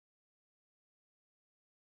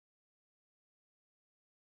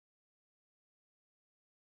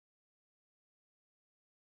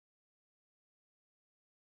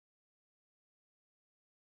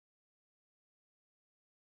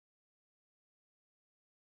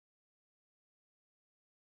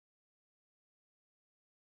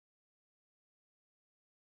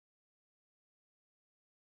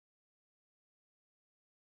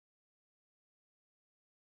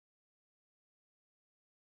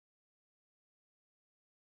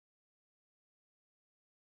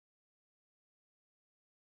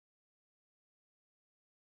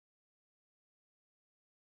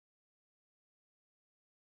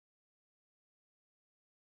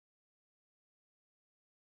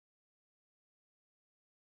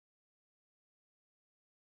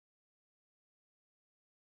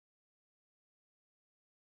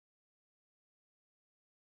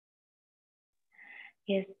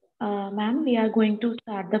Yes, ma'am, we are going to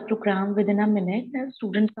start the program within a minute. The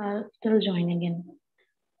students are still joining in.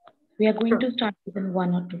 We are going Sure. to start within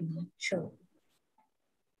 1 or 2 minutes. Sure.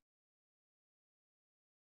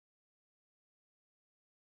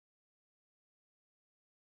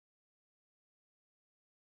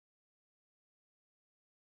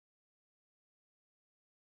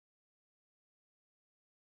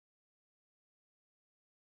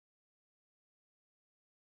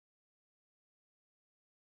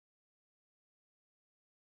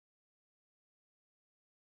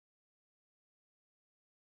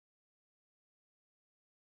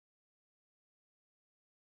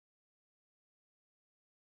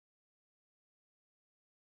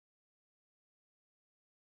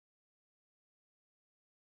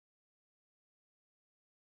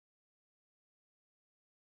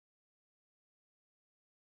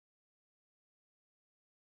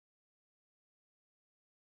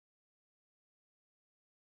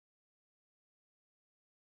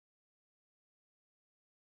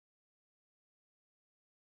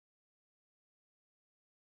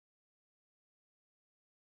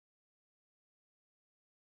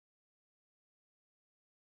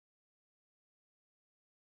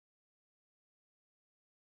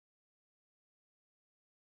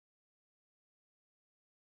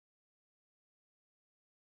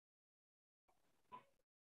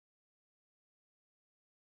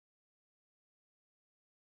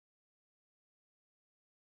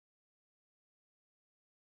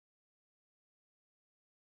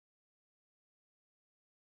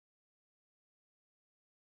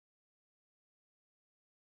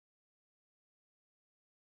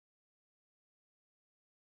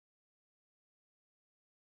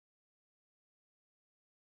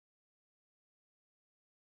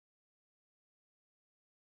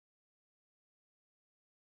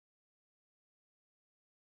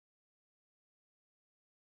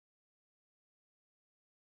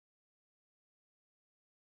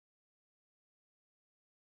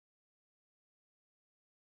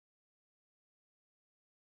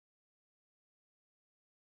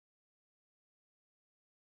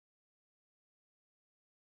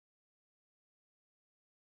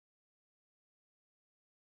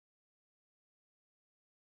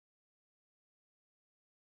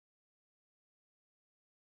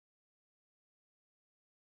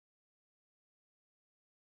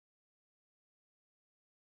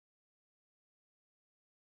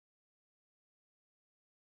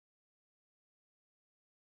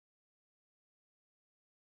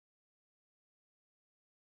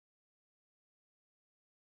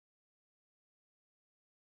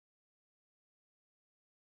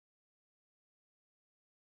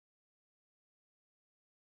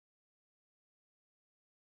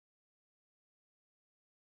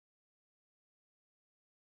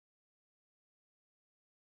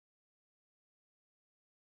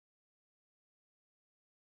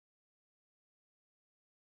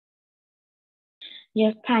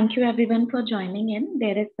 Yes, thank you everyone for joining in.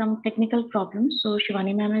 There is some technical problems, so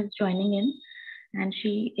Shivani ma'am is joining in and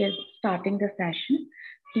she is starting the session.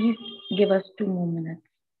 Please give us 2 more minutes.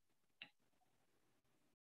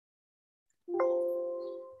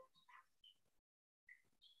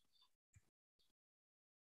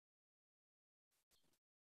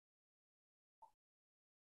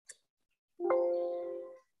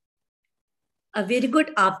 A very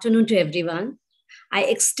good afternoon to everyone. I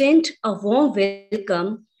extend a warm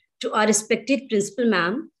welcome to our respected Principal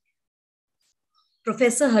Ma'am,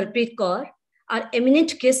 Professor Harpreet Kaur, our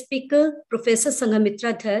eminent guest speaker, Professor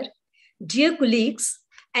Sanghamitra Dhar, dear colleagues,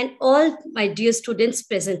 and all my dear students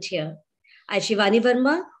present here. I, Shivani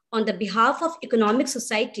Verma, on the behalf of Economic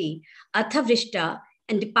Society, Arthavrishta,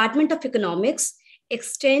 and Department of Economics,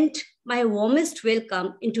 extend my warmest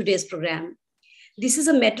welcome in today's program. This is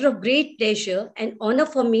a matter of great pleasure and honor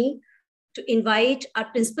for me to invite our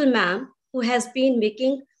principal ma'am, who has been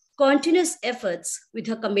making continuous efforts with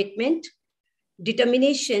her commitment,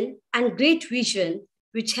 determination, and great vision,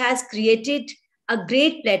 which has created a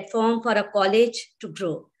great platform for our college to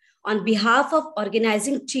grow. On behalf of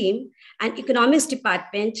organizing team and economics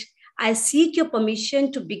department, I seek your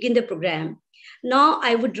permission to begin the program. Now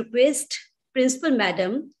I would request Principal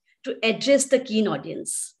Madam to address the keen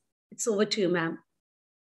audience. It's over to you, ma'am.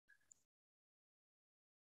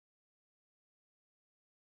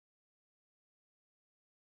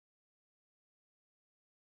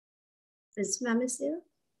 Principal ma'am is here.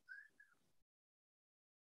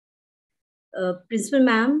 Principal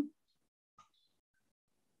ma'am,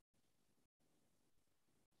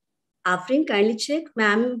 Afrin, kindly check.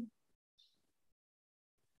 Ma'am,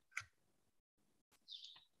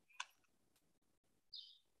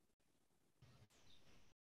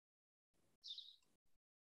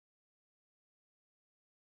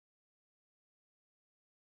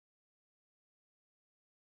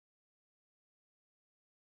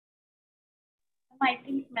 I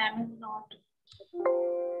think ma'am is not.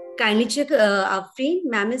 Kindly check, Afreen,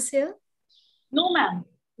 ma'am is here? No, ma'am.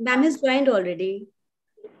 Ma'am is joined already.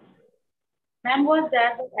 Ma'am was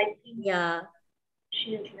there, but I think Yeah.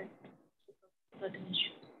 she has left. Certain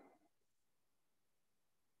issue.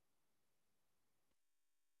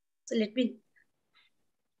 So let me.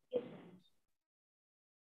 Yes.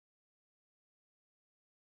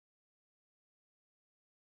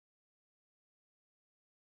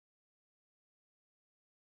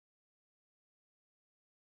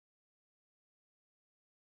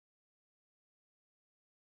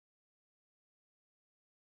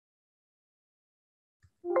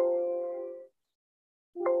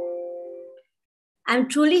 I'm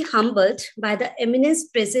truly humbled by the eminent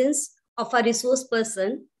presence of a resource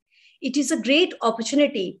person. It is a great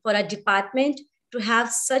opportunity for our department to have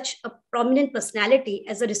such a prominent personality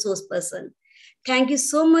as a resource person. Thank you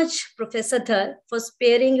so much, Professor Dhar, for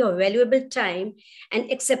sparing your valuable time and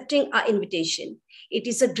accepting our invitation. It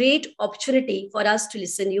is a great opportunity for us to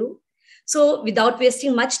listen to you. So, without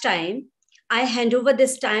wasting much time, I hand over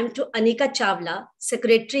this time to Anika Chawla,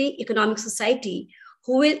 Secretary, Economic Society,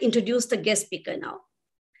 who will introduce the guest speaker now.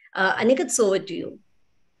 Anika, it's over to you.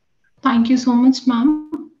 Thank you so much, ma'am.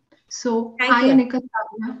 So, Thank I, you. Anika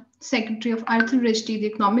Chawla, Secretary of Arthur Rishti, the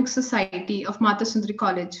Economic Society of Mata Sundari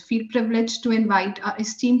College, feel privileged to invite our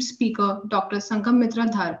esteemed speaker, Dr. Sangam Mitra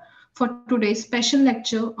Dhar, for today's special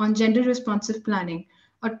lecture on gender responsive planning,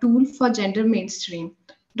 a tool for gender mainstream.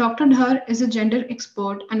 Dr. Dhar is a gender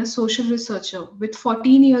expert and a social researcher with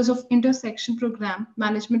 14 years of intersection program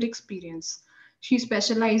management experience. She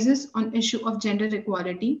specializes on issue of gender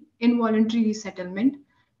equality, involuntary resettlement,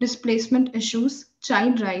 displacement issues,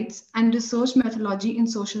 child rights, and research methodology in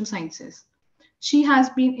social sciences. She has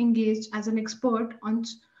been engaged as an expert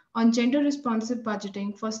on gender responsive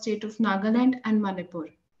budgeting for state of Nagaland and Manipur,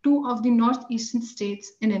 two of the northeastern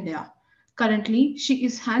states in India. Currently, she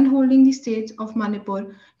is handholding the states of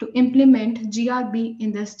Manipur to implement GRB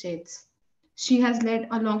in their states. She has led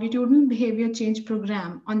a longitudinal behavior change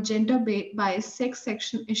program on gender biased sex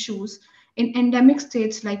section issues in endemic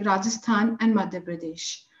states like Rajasthan and Madhya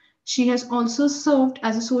Pradesh. She has also served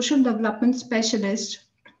as a social development specialist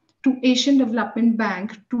to Asian Development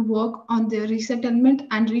Bank to work on their resettlement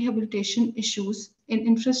and rehabilitation issues in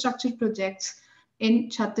infrastructure projects in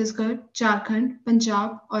Chhattisgarh, Jharkhand,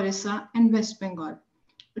 Punjab, Orissa, and West Bengal.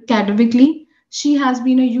 Academically, she has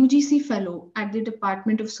been a UGC Fellow at the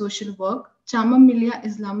Department of Social Work, Chama Millia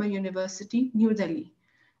Islama University, New Delhi,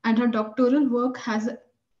 and her doctoral work has an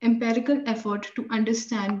empirical effort to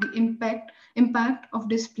understand the impact of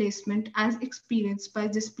displacement as experienced by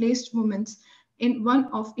displaced women in one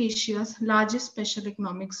of Asia's largest special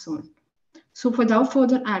economic zone. So without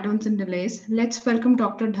further add-ons and delays, let's welcome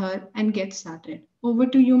Dr. Dhar and get started. Over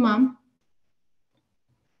to you, ma'am.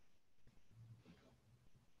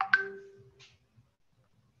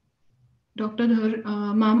 Dr.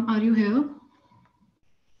 Dhar, ma'am, are you here?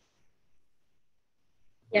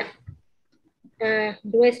 Yeah.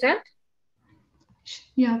 Do I start?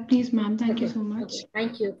 Yeah, please, ma'am. Thank you so much. Okay.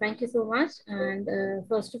 Thank you. Thank you so much. And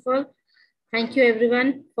first of all, thank you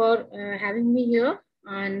everyone for having me here.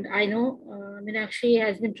 And I know Meenakshi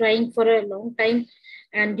has been trying for a long time,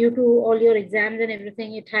 and due to all your exams and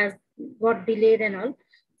everything, it has got delayed and all.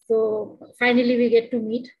 So finally we get to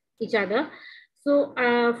meet each other. So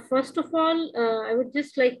first of all, I would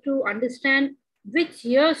just like to understand which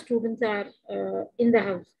year students are in the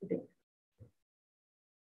house today.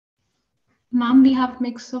 Ma'am, we have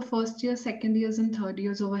mix of first year, second years, and third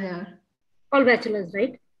years over here. All bachelors,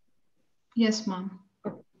 right? Yes, ma'am.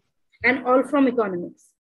 Okay. And all from economics?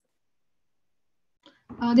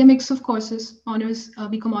 They're mix of courses, honors,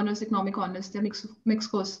 BCom honors, economic honors. They're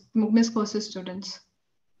mixed courses students.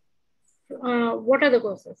 What are the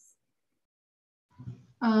courses?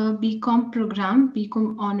 BCom program,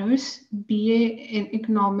 BCom honors, BA in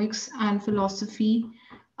economics and philosophy,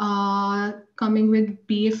 coming with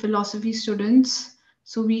BA philosophy students.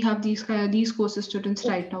 So we have these courses students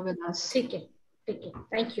right now with us. Okay.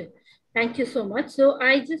 Thank you. Thank you so much. So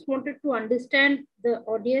I just wanted to understand the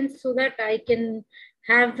audience so that I can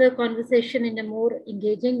have the conversation in a more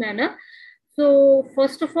engaging manner. So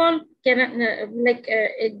first of all, generally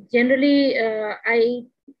I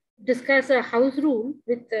discuss a house rule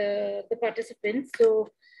with the participants. So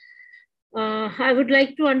I would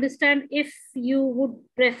like to understand if you would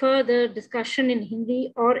prefer the discussion in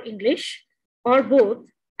Hindi or English or both,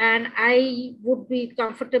 and I would be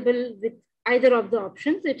comfortable with either of the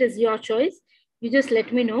options. It is your choice. You just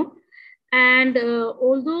let me know. And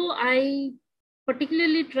although I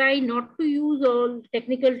particularly try not to use all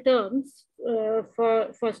technical terms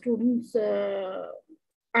for students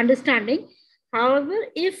understanding. However,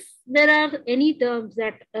 if there are any terms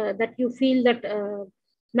that you feel that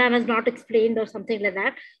ma'am has not explained or something like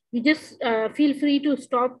that, you just feel free to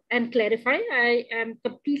stop and clarify. I am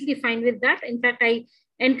completely fine with that. In fact, I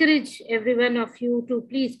encourage every one of you to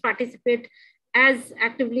please participate as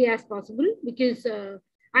actively as possible, because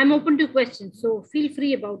I'm open to questions. So feel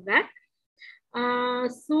free about that.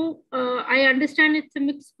 I understand it's a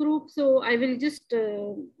mixed group, so I will just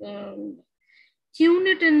tune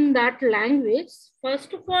it in that language.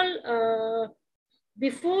 First of all,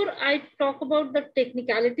 before I talk about the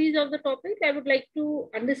technicalities of the topic, I would like to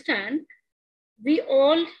understand, we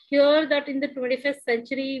all hear that in the 21st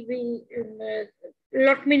century,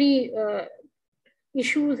 lot many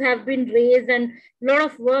issues have been raised and a lot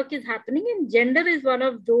of work is happening, and gender is one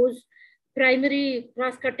of those primary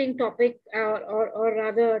cross-cutting topic or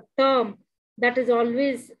rather term that is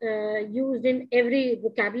always used in every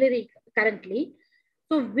vocabulary currently.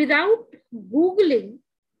 So without Googling,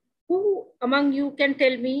 who among you can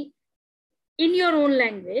tell me in your own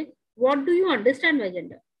language, what do you understand by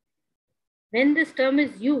gender? When this term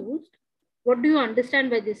is used, what do you understand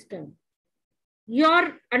by this term?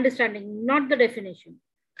 Your understanding, not the definition.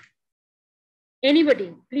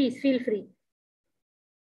 Anybody, please feel free.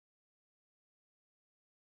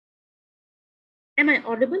 Am I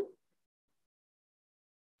audible?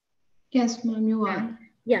 Yes, ma'am, you are.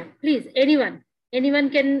 Yeah, please, anyone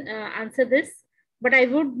can answer this, but I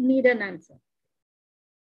would need an answer.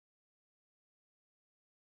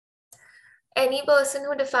 Any person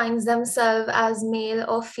who defines themselves as male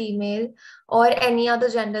or female or any other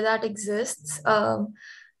gender that exists,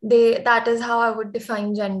 that is how I would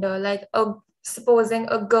define gender. Like supposing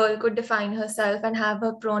a girl could define herself and have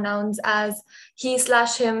her pronouns as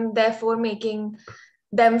he/him, therefore making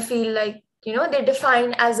them feel like, they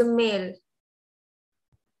define as a male.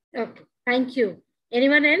 Okay, thank you.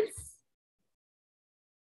 Anyone else?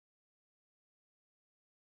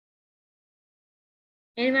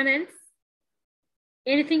 Anyone else?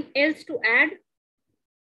 Anything else to add?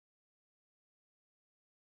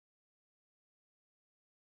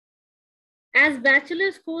 As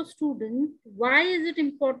bachelor's course student, why is it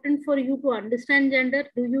important for you to understand gender?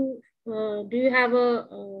 Do you have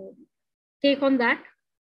a take on that?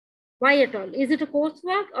 Why at all? Is it a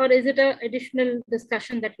coursework or is it an additional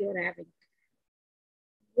discussion that you are having?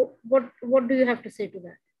 What do you have to say to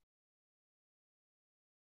that?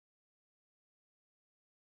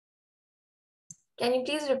 Can you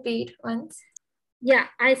please repeat once? Yeah,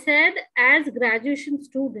 I said as graduation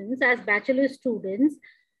students, as bachelor students,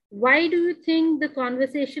 why do you think the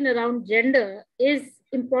conversation around gender is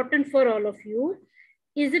important for all of you?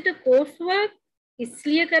 Is it a coursework?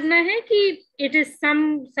 इसलिए करना है कि it is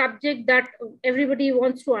some subject that everybody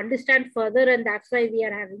wants to understand further, and that's why we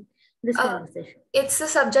are having this conversation? It's a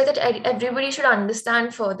subject that everybody should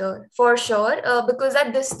understand further, for sure, because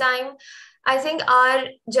at this time, I think our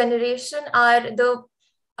generation are the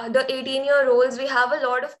 18-year-olds, we have a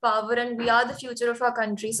lot of power and we are the future of our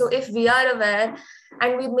country. So if we are aware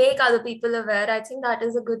and we make other people aware, I think that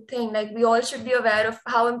is a good thing. Like, we all should be aware of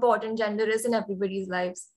how important gender is in everybody's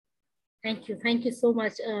lives. Thank you. Thank you so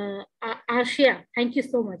much. Arshia, thank you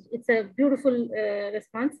so much. It's a beautiful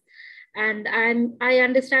response. And I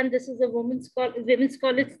understand this is a women's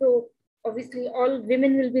college, so obviously all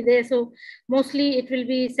women will be there. So mostly it will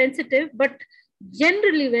be sensitive, but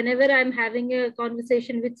generally whenever I'm having a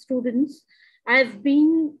conversation with students, I've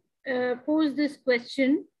been posed this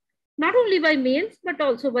question, not only by males, but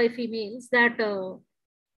also by females, that kyun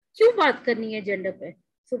baat karni hai gender pe?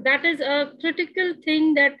 So that is a critical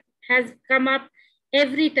thing that has come up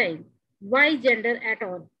every time. Why gender at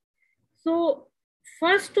all? So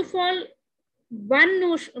first of all, one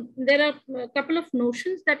notion, there are a couple of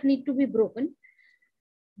notions that need to be broken.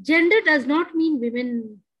 Gender does not mean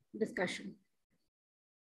women discussion.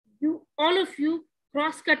 All of you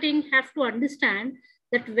cross-cutting have to understand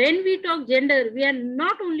that when we talk gender, we are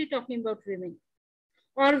not only talking about women,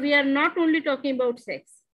 or we are not only talking about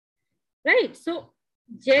sex, right? So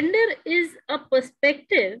gender is a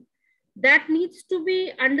perspective that needs to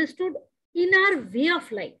be understood in our way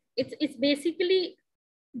of life. It's basically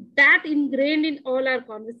that ingrained in all our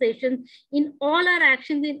conversations, in all our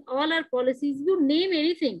actions, in all our policies. You name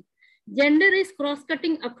anything, gender is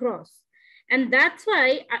cross-cutting across. And that's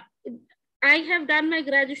why I have done my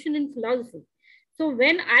graduation in philosophy. So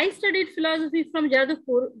when I studied philosophy from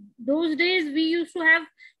Jadavpur, those days we used to have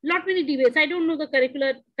not many debates. I don't know the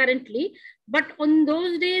curricula currently, but on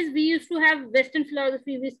those days we used to have Western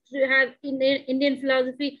philosophy, we used to have Indian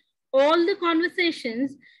philosophy. all the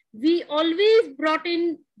conversations, we always brought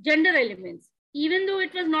in gender elements, even though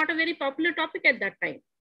it was not a very popular topic at that time.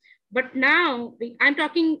 But now, I'm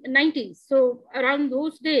talking 90s. So around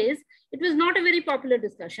those days, it was not a very popular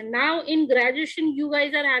discussion. Now in graduation, you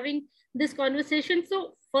guys are having this conversation.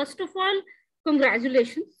 So first of all,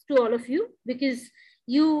 congratulations to all of you, because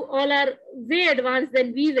you all are way advanced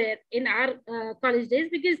than we were in our college days,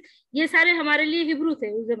 because ye sare hamare liye Hebrew the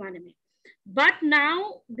us zamane mein. But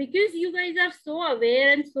now, because you guys are so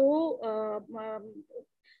aware and so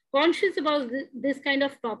conscious about this kind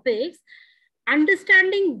of topics,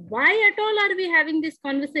 understanding why at all are we having this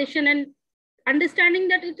conversation and understanding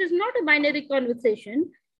that it is not a binary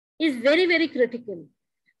conversation is very, very critical.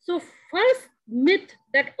 So first myth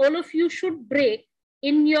that all of you should break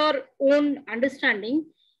in your own understanding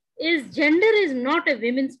is gender is not a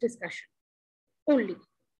women's discussion only.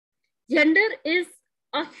 Gender is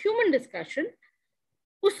a human discussion.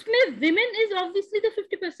 Usme women is obviously the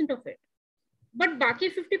 50% of it, but baki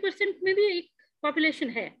 50% में भी एक population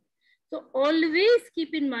है. So always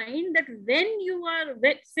keep in mind that when you are,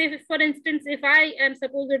 say for instance, if I am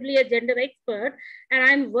supposedly a gender expert and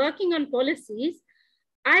I'm working on policies,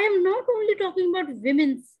 I am not only talking about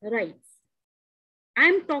women's rights,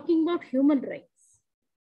 I'm talking about human rights.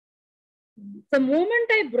 The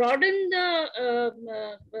moment I broaden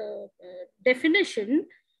the definition,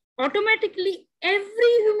 automatically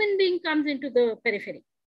every human being comes into the periphery,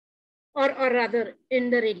 or rather in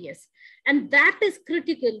the radius. And that is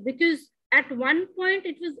critical, because at one point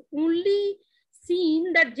it was only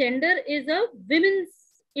seen that gender is a women's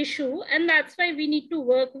issue, and that's why we need to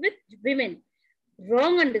work with women.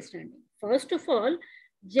 Wrong understanding. First of all,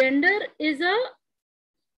 gender is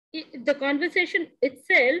the conversation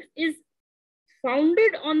itself is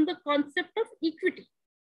founded on the concept of equity.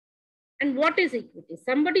 And what is equity?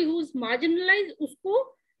 Somebody who's marginalized, usko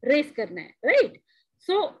raise karna hai, right?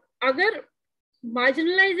 So, agar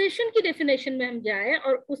marginalization की definition में हम जाए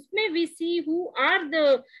और उसमें we see who are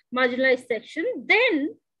the marginalized section,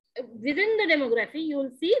 then within the demography you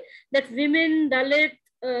will see that women, Dalit,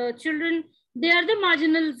 children, they are the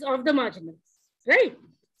marginals of the marginals, right?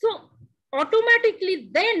 So automatically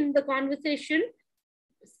then the conversation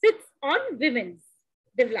sits on women's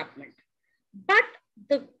development. But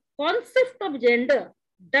the concept of gender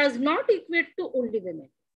does not equate to only women.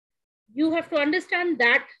 You have to understand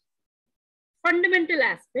that fundamental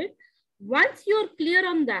aspect. Once you're clear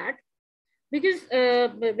on that, because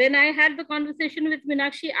when I had the conversation with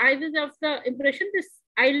Meenakshi, I was of the impression this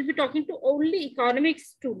I will be talking to only economics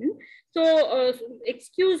student. So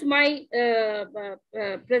excuse my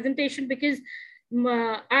presentation, because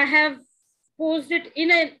I have posed it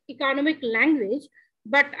in an economic language,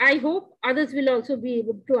 but I hope others will also be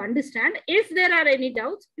able to understand. If there are any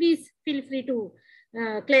doubts, please feel free to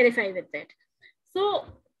clarify with that. So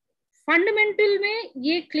fundamental में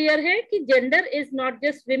ये clear है कि gender is not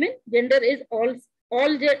just women, gender is all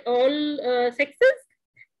sexes,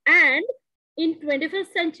 and in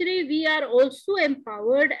 21st century we are also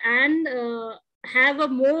empowered and have a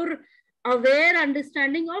more aware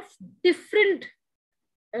understanding of different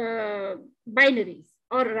binaries,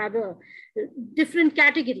 or rather different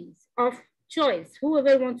categories of choice.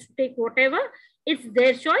 Whoever wants to take whatever, it's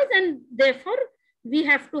their choice, and therefore we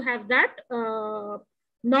have to have that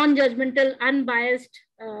non-judgmental, unbiased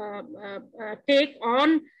take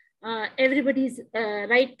on everybody's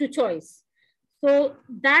right to choice. So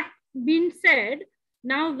that being said,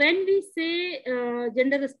 now when we say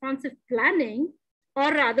gender responsive planning,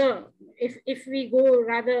 or rather if we go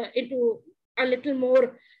rather into a little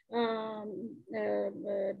more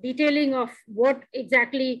detailing of what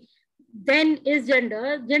exactly then is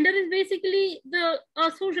gender. Gender is basically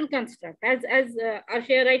a social construct, as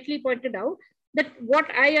Arshia rightly pointed out, that what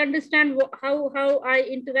I understand, how I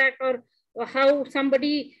interact, or how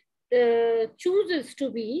somebody chooses to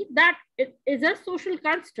be, that it is a social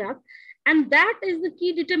construct, and that is the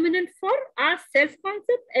key determinant for our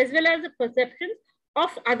self-concept as well as the perceptions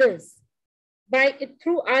of others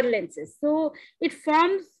through our lenses. So it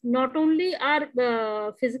forms not only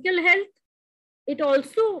our physical health, it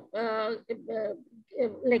also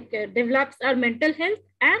develops our mental health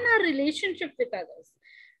and our relationship with others.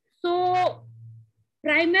 So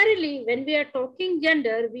primarily, when we are talking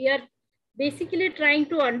gender, we are basically trying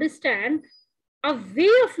to understand a way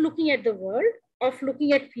of looking at the world, of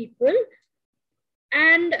looking at people,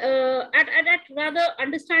 and at rather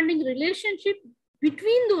understanding relationship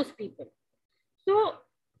between those people. So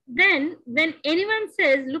then when anyone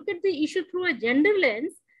says, look at the issue through a gender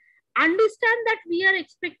lens, understand that we are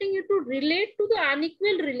expecting you to relate to the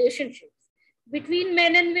unequal relationships between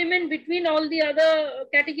men and women, between all the other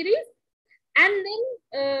categories. And then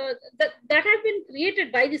that has been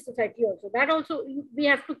created by the society also. That also we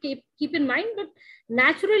have to keep in mind, but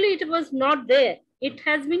naturally it was not there. It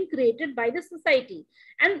has been created by the society,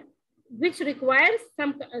 and which requires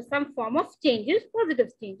some form of changes,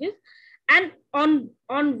 positive changes, and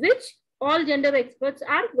on which all gender experts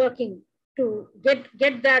are working to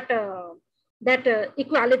get that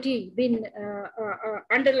equality being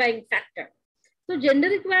underlying factor. So gender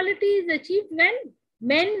equality is achieved when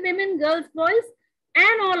men, women, girls, boys,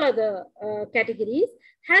 and all other categories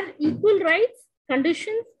have equal rights,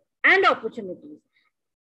 conditions, and opportunities.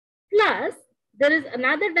 Plus, there is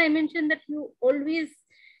another dimension that you always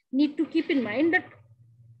need to keep in mind, that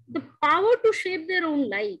the power to shape their own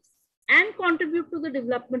lives and contribute to the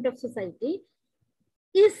development of society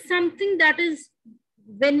is something that is,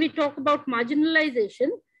 when we talk about marginalization,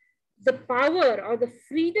 the power or the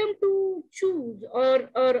freedom to choose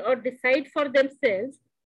or decide for themselves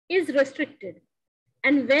is restricted.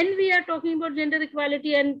 And when we are talking about gender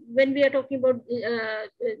equality, and when we are talking about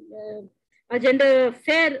a gender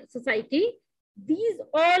fair society, these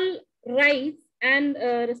all rights and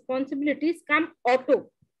responsibilities come auto.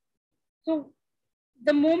 So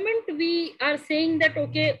the moment we are saying that,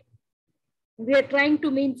 okay, we are trying to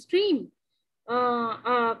mainstream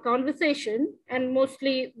conversation, and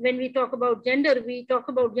mostly when we talk about gender, we talk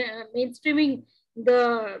about mainstreaming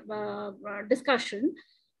the discussion.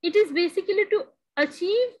 It is basically to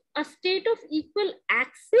achieve a state of equal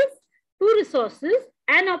access to resources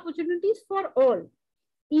and opportunities for all,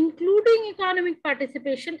 including economic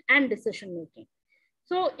participation and decision making.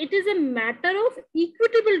 So it is a matter of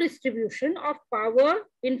equitable distribution of power,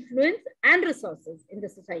 influence, and resources in the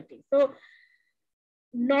society. So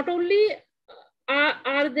not only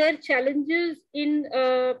are there challenges in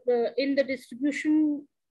the distribution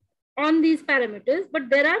on these parameters, but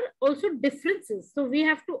there are also differences. So we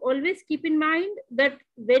have to always keep in mind that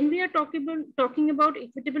when we are talking about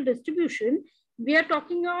equitable distribution, we are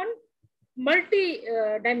talking on multi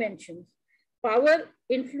dimensions: power,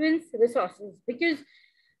 influence, resources. Because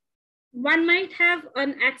one might have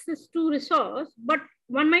an access to resource, but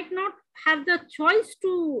one might not have the choice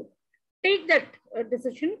to take that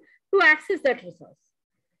decision to access that resource.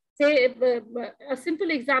 Say a simple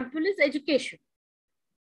example is education.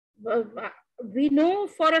 We know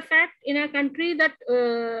for a fact in our country that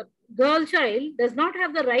girl child does not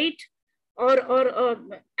have the right, or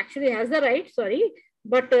actually has the right, sorry,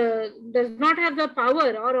 but does not have the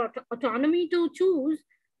power or autonomy to choose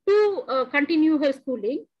to continue her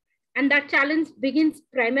schooling. And that challenge begins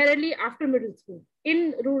primarily after middle school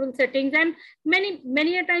in rural settings. And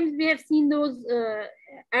many a times we have seen those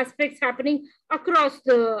aspects happening across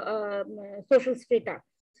the social strata.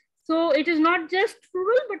 So it is not just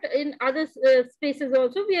rural, but in other spaces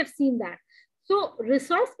also we have seen that. So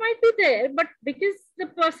resource might be there, but because the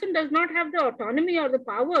person does not have the autonomy or the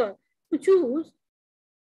power to choose,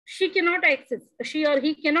 she or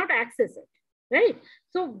he cannot access it, right?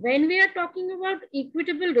 So when we are talking about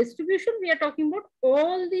equitable distribution, we are talking about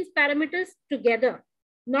all these parameters together,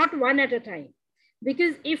 not one at a time.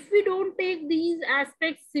 Because if we don't take these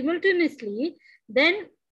aspects simultaneously, then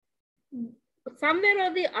somewhere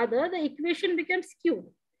or the other, the equation becomes skewed.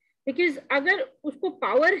 Because अगर उसको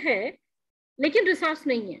power है, लेकिन resource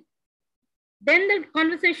नहीं है, then the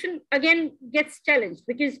conversation again gets challenged,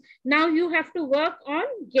 because now you have to work on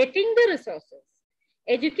getting the resources.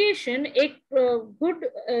 Education, a good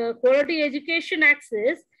quality education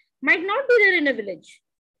access might not be there in a village.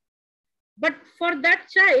 But for that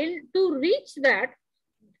child to reach that,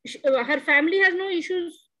 her family has no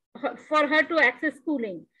issues for her to access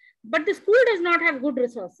schooling, but the school does not have good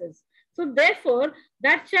resources. So therefore,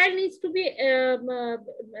 that child needs to be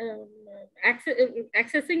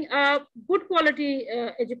accessing a good quality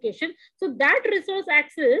education. So that resource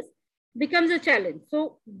access becomes a challenge.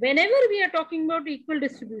 So whenever we are talking about equal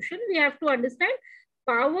distribution, we have to understand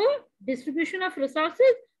power, distribution of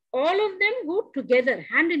resources, all of them go together,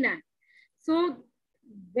 hand in hand. So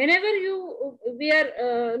whenever we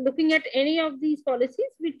are looking at any of these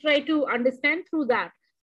policies, we try to understand through that.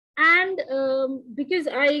 And because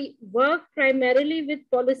I work primarily with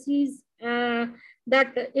policies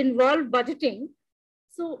that involve budgeting,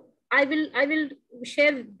 so I will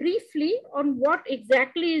share briefly on what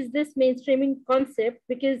exactly is this mainstreaming concept,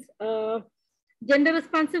 because gender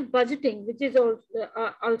responsive budgeting, which is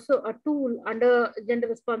also a tool under gender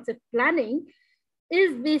responsive planning,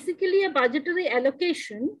 is basically a budgetary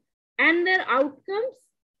allocation and their outcomes,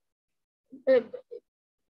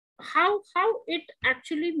 how it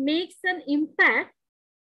actually makes an impact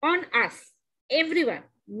on us, everyone,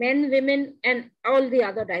 men, women, and all the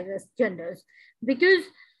other diverse genders, because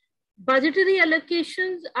budgetary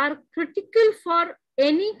allocations are critical for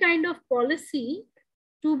any kind of policy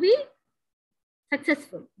to be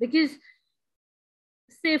successful. Because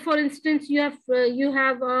say, for instance, you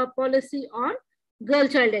have a policy on girl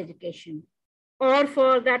child education, or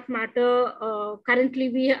for that matter, currently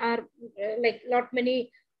we are like lot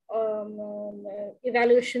many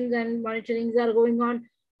evaluations and monitorings are going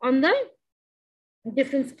on the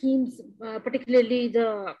different schemes, particularly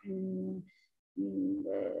the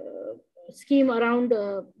scheme around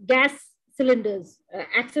gas cylinders,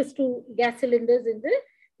 access to gas cylinders in the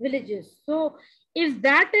villages. So if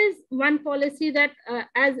that is one policy that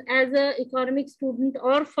as an economic student,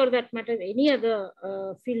 or for that matter, any other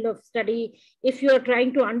field of study, if you are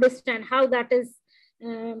trying to understand how that is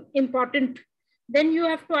important, then you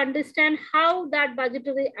have to understand how that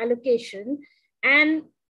budgetary allocation and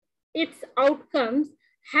its outcomes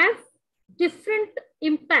have different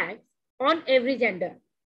impacts on every gender,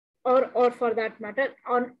 or for that matter,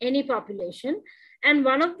 on any population. And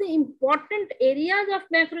one of the important areas of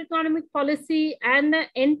macroeconomic policy and the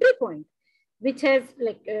entry point, which has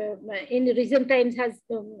like in recent times has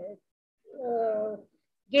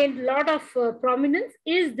gained a lot of prominence,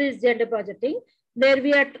 is this gender budgeting, where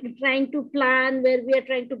we are trying to plan, where we are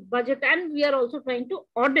trying to budget, and we are also trying to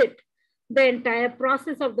audit the entire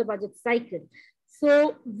process of the budget cycle.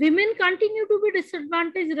 So women continue to be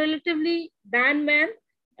disadvantaged relatively than men.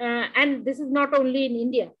 And this is not only in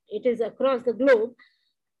India, it is across the globe.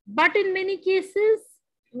 But in many cases,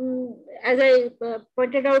 as I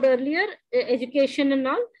pointed out earlier, education and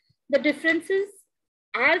all, the differences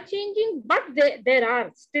are changing, but there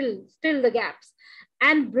are still the gaps.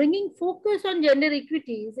 And bringing focus on gender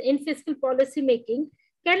equities in fiscal policy making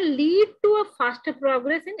can lead to a faster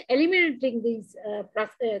progress in eliminating these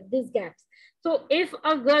gaps. So if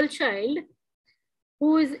a girl child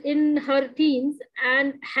who is in her teens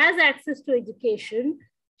and has access to education,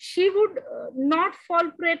 she would not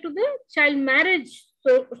fall prey to the child marriage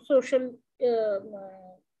social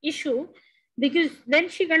issue, because then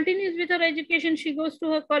she continues with her education, she goes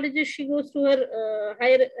to her colleges, she goes to her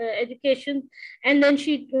higher education, and then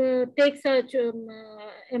she takes her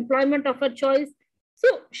employment of her choice.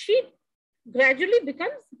 So she gradually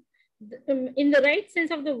becomes, in the right sense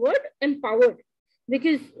of the word, empowered,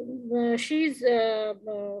 because she's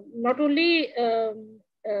not only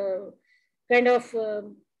kind of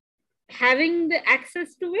having the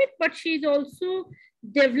access to it, but she's also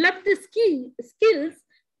developed the skills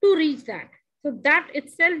to reach that. So that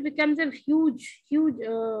itself becomes a huge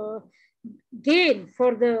gain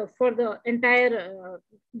for the entire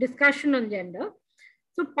discussion on gender.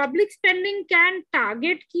 So public spending can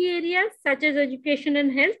target key areas such as education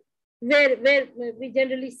and health, where we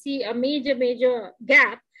generally see a major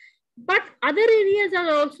gap. But other areas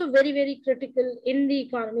are also very, very critical in the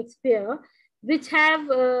economic sphere, which have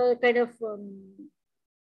kind of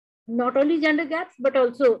not only gender gaps, but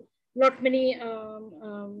also not many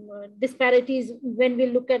disparities when we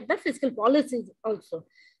look at the fiscal policies also.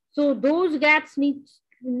 So those gaps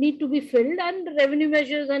need to be filled, and revenue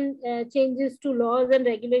measures and changes to laws and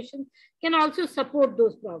regulations can also support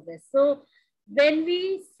those progress. So when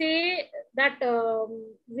we say that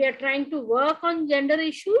we are trying to work on gender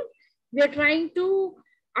issues, we are trying to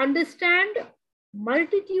understand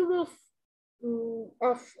multitude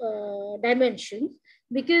of dimensions,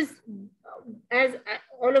 because as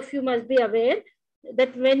all of you must be aware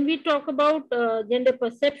that when we talk about gender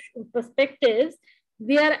perspectives,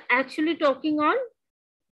 we are actually talking on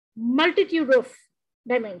multitude of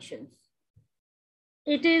dimensions.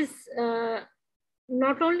 It is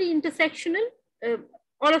not only intersectional.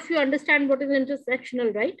 All of you understand what is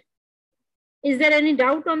intersectional, right? Is there any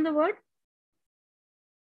doubt on the word?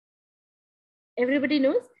 Everybody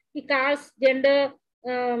knows caste, gender,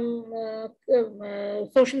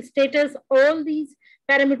 social status, all these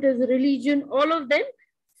parameters, religion, all of them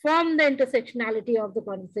form the intersectionality of the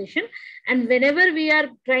conversation. And whenever we are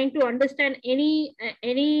trying to understand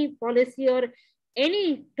any policy or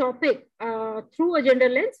any topic through a gender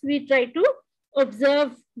lens, we try to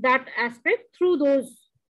observe that aspect through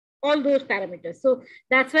all those parameters. So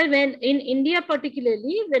that's why when in India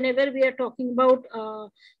particularly, whenever we are talking about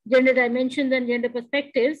gender dimensions and gender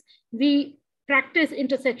perspectives, we practice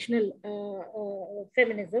intersectional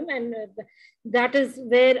feminism, and that is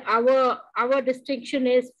where our distinction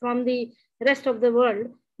is from the rest of the world,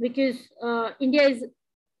 because India is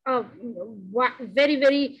a very,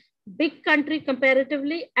 very big country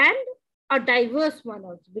comparatively, and a diverse one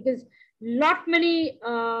also, because lot many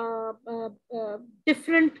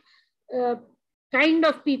different kind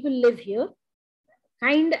of people live here.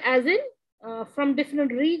 kind as in from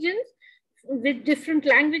different regions, with different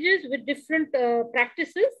languages, with different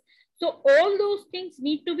practices. So all those things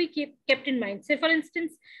need to be kept in mind. Say, for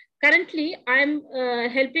instance, currently I'm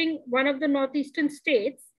helping one of the northeastern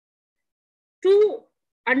states to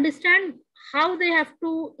understand how they have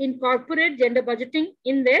to incorporate gender budgeting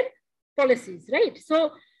in their policies, right?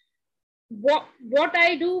 So what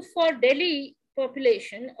I do for Delhi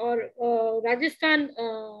population or Rajasthan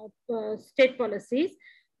state policies,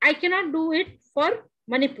 I cannot do it for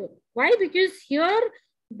Manipur. Why? Because here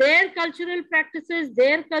their cultural practices,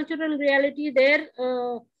 their cultural reality, their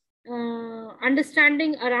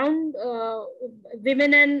understanding around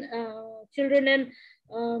women and children and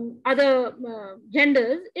other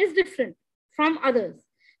genders is different from others.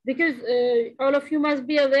 Because all of you must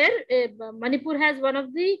be aware, Manipur has one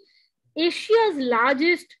of the Asia's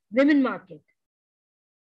largest women market.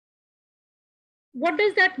 What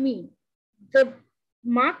does that mean? The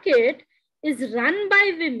market is run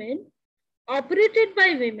by women, operated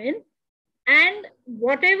by women, and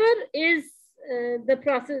whatever is the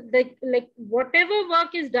process, like whatever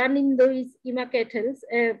work is done in those IMA kettles,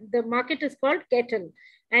 the market is called kettle,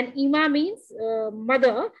 and IMA means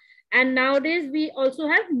mother. And nowadays we also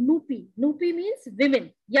have NUPI. NUPI means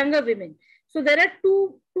women, younger women. So there are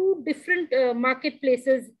two different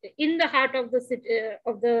marketplaces in the heart of the city,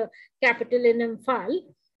 of the capital in Imphal.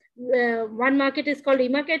 One market is called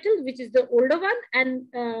IMA kettle, which is the older one, and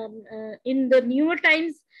in the newer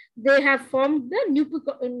times they have formed the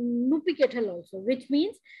NUPI kettle also, which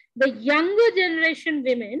means the younger generation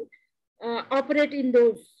women operate in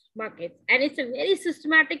those markets. And it's a very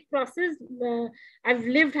systematic process. I've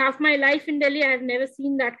lived half my life in Delhi. I've never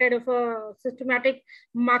seen that kind of a systematic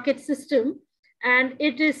market system. And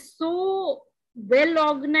it is so well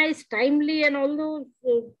organized, timely, and all those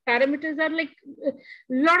parameters are like, a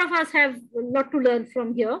lot of us have a lot to learn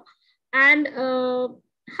from here. And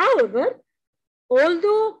however,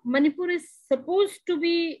 although Manipur is supposed to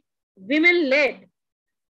be women-led,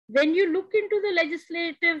 when you look into the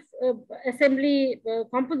legislative assembly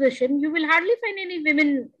composition, you will hardly find any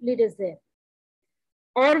women leaders there.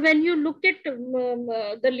 Or when you look at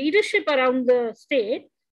the leadership around the state,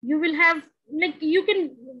 you will have, like, you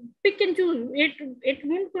can pick and choose. It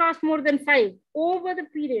won't cross more than 5 over the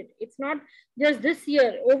period. It's not just this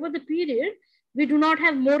year. Over the period, we do not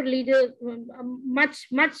have more leaders, much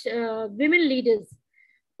women leaders.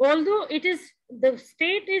 Although the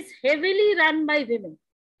state is heavily run by women.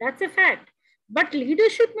 That's a fact. But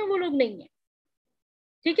leadership mein wo log nahi hai.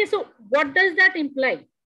 Okay, so what does that imply?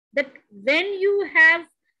 That when you have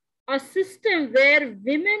a system where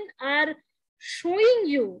women are showing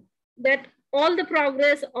you that all the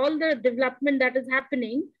progress, all the development that is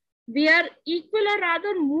happening, we are equal or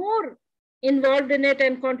rather more involved in it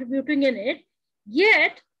and contributing in it,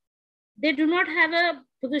 yet they do not have a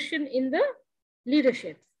position in the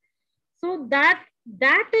leadership. So that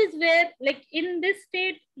is where, like in this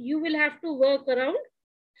state, you will have to work around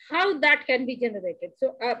how that can be generated.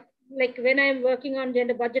 So like when I'm working on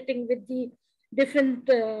gender budgeting with the different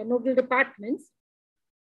nodal departments,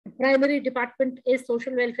 primary department is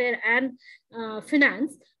social welfare and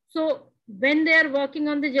finance. So when they are working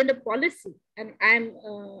on the gender policy, and I'm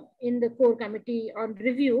in the core committee on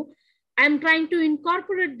review, I'm trying to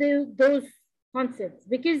incorporate those concepts,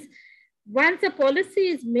 because once a policy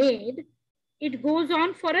is made, it goes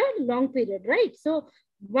on for a long period, right? So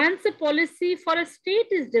once a policy for a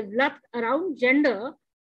state is developed around gender,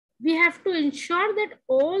 we have to ensure that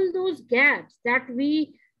all those gaps that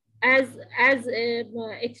we as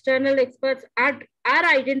external experts are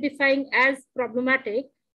identifying as problematic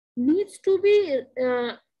needs to be,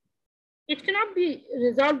 it cannot be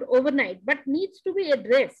resolved overnight, but needs to be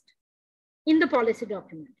addressed in the policy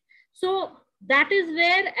document. So that is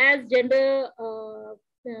where, as gender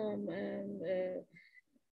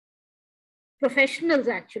professionals,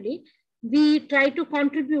 actually, we try to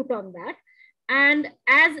contribute on that. And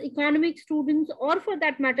as economic students, or for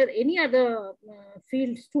that matter, any other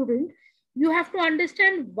field student, you have to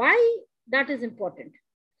understand why that is important.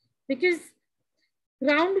 Because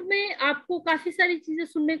ground में आपको काफी सारी चीजें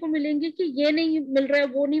सुनने को मिलेंगी कि ये नहीं मिल रहा है,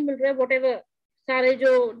 वो नहीं मिल रहा है, whatever, सारे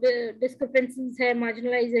जो discrepancies है,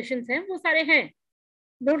 marginalizations हैं, वो सारे हैं,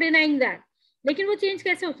 no denying that. लेकिन वो change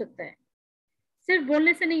कैसे हो सकता है? सिर्फ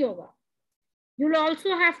बोलने से नहीं होगा. You'll also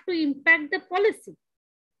have to impact the policy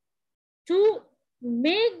to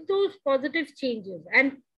make those positive changes.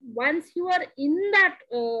 And once you are in that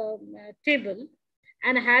table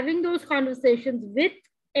and having those conversations with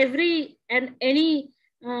every and any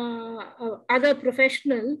other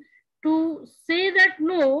professional to say that,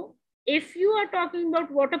 no, if you are talking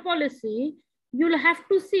about water policy, you'll have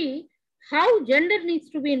to see how gender needs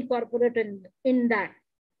to be incorporated in that.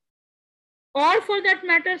 Or for that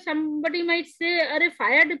matter, somebody might say, अरे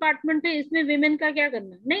fire department है, इसमें women का क्या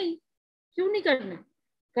करना? नहीं, क्यों नहीं करना?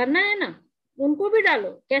 करना है ना, उनको भी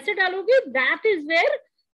डालो. कैसे डालोगे? That is where,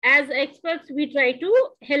 as experts, we try to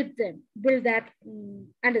help them build that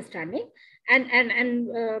understanding. And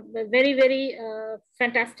very, very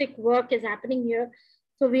fantastic work is happening here.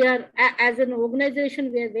 So we are, as an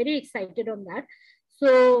organization, we are very excited on that.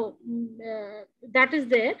 So that is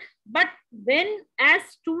there. But when, as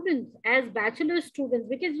students, as bachelor students,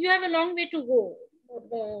 because you have a long way to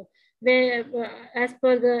go as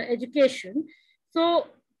per the education. So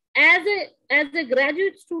as a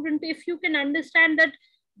graduate student, if you can understand that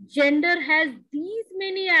gender has these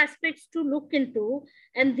many aspects to look into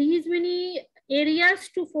and these many areas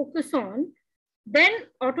to focus on, then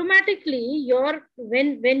automatically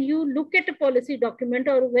when you look at a policy document,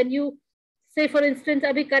 or when you say, for instance,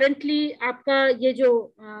 abhi currently aapka ye jo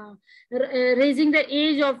raising the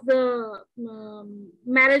age of the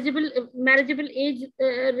marriageable age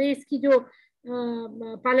raise ki jo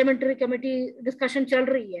parliamentary committee discussion chal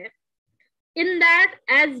rahi hai. In that,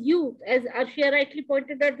 as youth, as Arshia rightly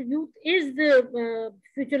pointed out, youth is the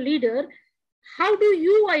future leader. How do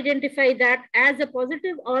you identify that as a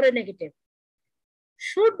positive or a negative?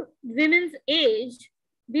 Should women's age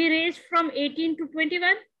be raised from 18 to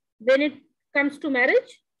 21 when it comes to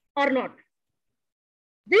marriage or not?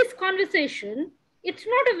 This conversation, it's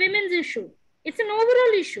not a women's issue. It's an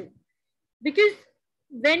overall issue. Because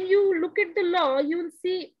when you look at the law, you will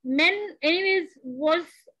see men anyways was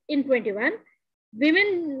in 21.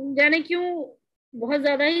 Women जाने क्यों बहुत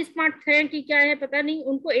ज़्यादा ही smart थे कि क्या है पता नहीं,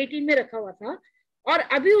 उनको 18 में रखा हुआ था. और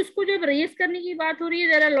अभी उसको जब रेस करने की बात हो रही है,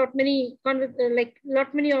 there are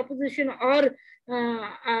lot many opposition or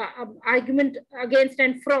argument against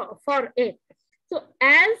and for it. So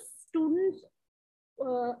as students,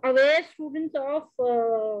 aware students of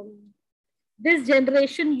this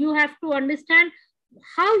generation, you have to understand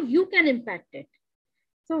how you can impact it.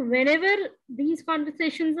 So whenever these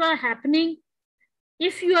conversations are happening,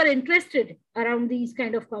 if you are interested around these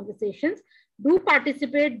kind of conversations, do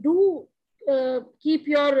participate, do keep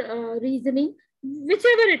your reasoning,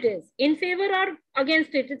 whichever it is, in favor or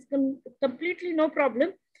against it, it's completely no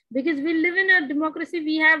problem, because we live in a democracy.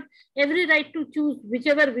 We have every right to choose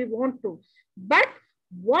whichever we want to. But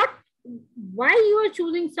why you are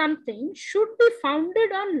choosing something should be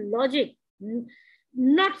founded on logic,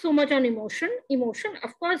 not so much on emotion. Emotion,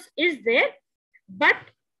 of course, is there, but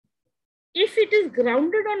if it is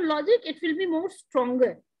grounded on logic, it will be more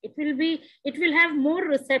stronger. It will have more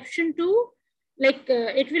reception to,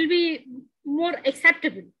 it will be more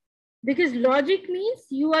acceptable, because logic means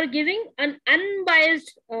you are giving an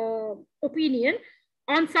unbiased opinion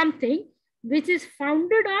on something which is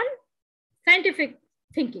founded on scientific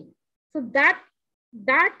thinking. So that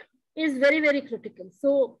is very, very critical.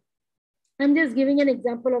 So I'm just giving an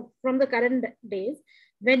example from the current days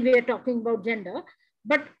when we are talking about gender.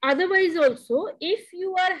 But otherwise also, if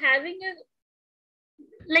you are having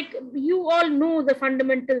you all know the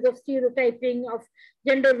fundamentals of stereotyping, of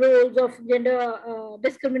gender roles, of gender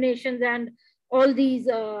discriminations, and all these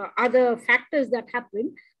other factors that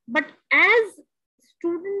happen. But as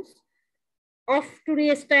students of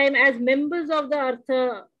today's time, as members of the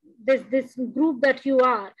Artha, this group that you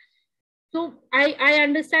are, so I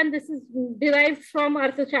understand this is derived from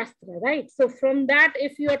Arthashastra, right? So from that,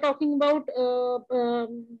 if you are talking about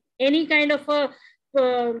any kind of a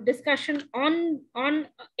discussion on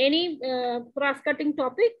any cross-cutting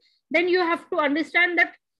topic, then you have to understand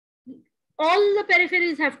that all the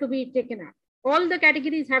peripheries have to be taken up. All the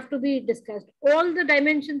categories have to be discussed. All the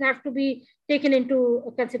dimensions have to be taken into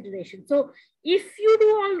consideration. So if you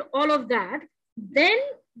do all of that, then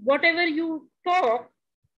whatever you talk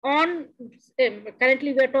on,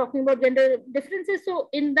 currently we're talking about gender differences. So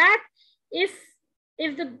in that, if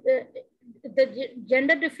the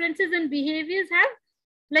gender differences and behaviors have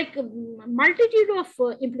a multitude of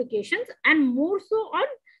implications, and more so on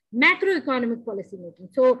macroeconomic policy making.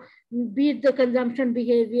 So be it the consumption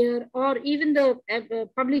behavior, or even the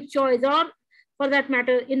public choice, or for that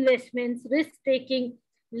matter, investments, risk-taking,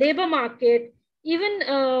 labor market, even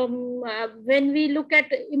when we look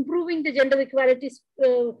at improving the gender equality,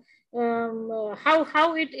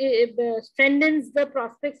 how it strengthens the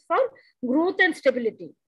prospects for growth and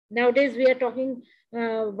stability. Nowadays, we are talking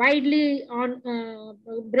widely on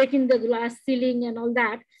breaking the glass ceiling and all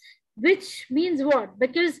that, which means what?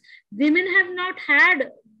 Because women have not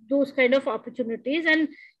had those kind of opportunities, and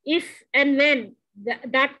if and when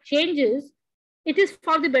that changes, it is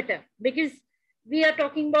for the better, because we are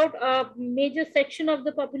talking about a major section of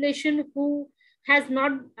the population who has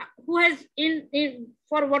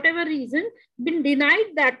for whatever reason been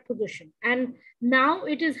denied that position, and now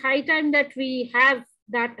it is high time that we have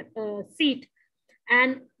that seat.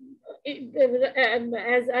 And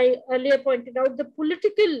as I earlier pointed out, the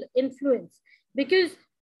political influence, because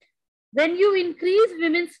when you increase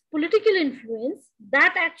women's political influence,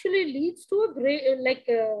 that actually leads to a great,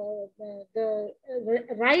 the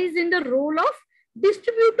rise in the role of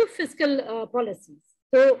distributive fiscal policies.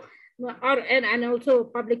 So, and also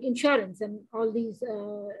public insurance and all these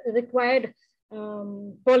required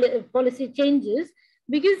policy changes,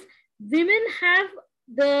 because women have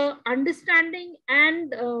the understanding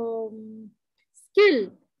and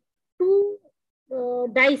skill to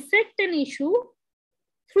dissect an issue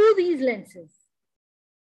through these lenses.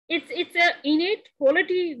 It's an innate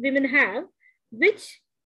quality women have, which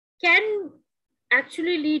can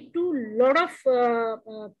actually lead to a lot of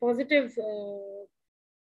positive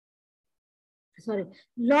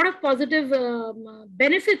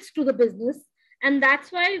benefits to the business. And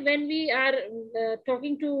that's why when we are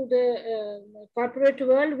talking to the corporate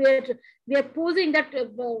world, we are posing that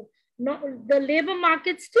the labor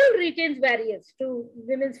market still retains barriers to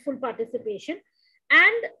women's full participation,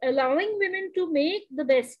 and allowing women to make the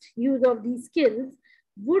best use of these skills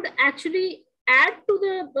would actually add to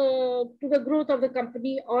the growth of the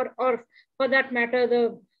company, or for that matter,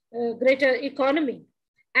 the greater economy.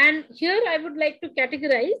 And here I would like to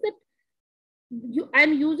categorize that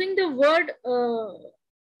I'm using the word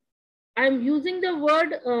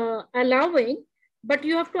allowing, but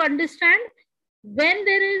you have to understand when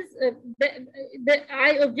there is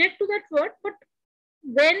I object to that word, but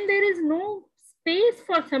when there is no space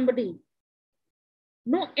for somebody,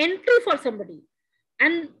 no entry for somebody,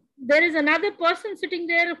 and there is another person sitting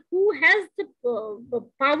there who has the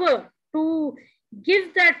power to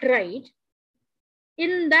give that right,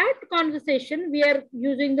 in that conversation, we are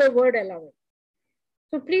using the word allowing.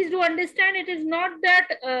 So please do understand, it is not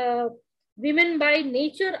that women by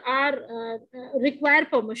nature are require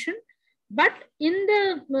permission, but in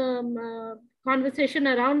the conversation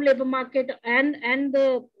around labor market and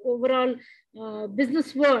the overall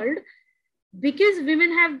business world, because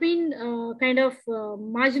women have been kind of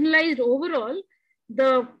marginalized overall,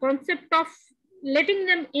 the concept of letting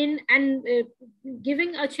them in and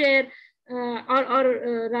giving a chair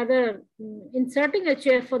or rather inserting a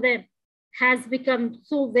chair for them has become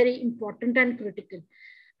so very important and critical.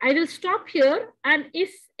 I will stop here, and if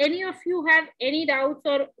any of you have any doubts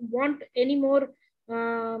or want any more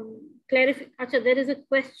clarification. Achha, there is a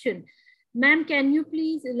question. Ma'am, can you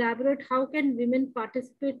please elaborate how can women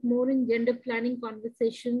participate more in gender planning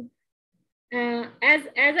conversation? As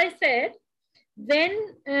I said,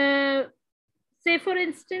 when, say for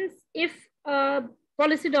instance, if a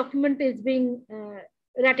policy document is being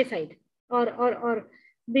ratified or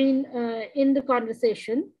being in the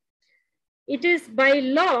conversation, it is by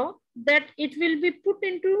law that it will be put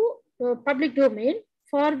into public domain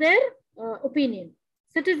for their opinion,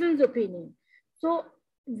 citizens' opinion. So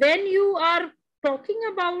when you are talking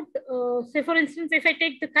about, say for instance, if I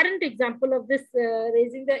take the current example of this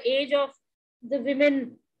raising the age of the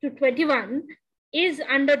women to 21 is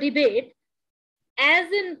under debate,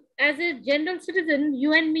 as a general citizen,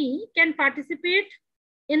 you and me can participate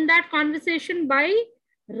in that conversation by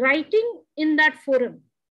writing in that forum.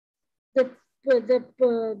 The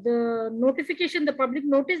notification, the public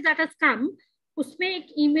notice that has come, उसमें एक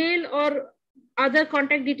email और other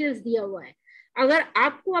contact details दिया हुआ है. अगर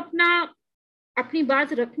आपको अपनी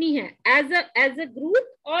बात रखनी है as a group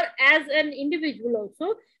or as an individual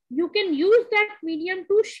also, you can use that medium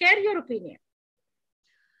to share your opinion.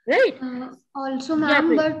 Right? Also,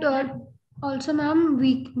 ma'am, also, ma'am,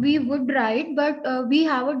 we would write, but we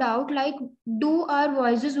have a doubt, like, do our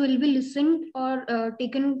voices will be listened or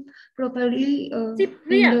taken properly? See,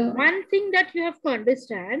 Priya, one thing that you have to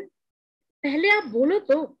understand, पहले आप बोलो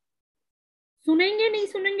तो, सुनेंगे नहीं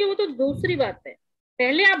सुनेंगे वो तो दूसरी बात है.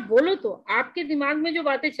 पहले आप बोलो तो, आपके दिमाग में जो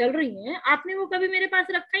बातें चल रही हैं, आपने वो कभी मेरे पास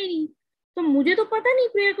रखा ही नहीं, तो मुझे तो पता नहीं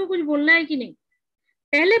प्रिया को कुछ बोलना है कि नहीं.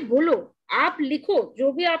 पहले बोलो, आप लिखो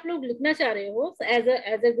जो भी आप लोग लिखना चाह रहे हो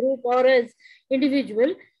as a group or as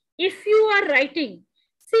individual. If you are writing,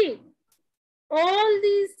 see, all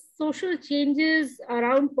these social changes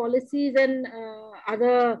around policies and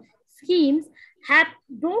other schemes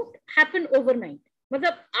don't happen overnight.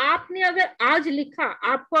 मतलब आपने अगर आज लिखा,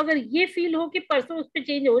 आपको अगर ये फील हो कि परसों उस पे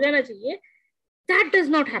चेंज हो जाना चाहिए, that does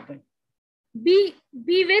not happen. Be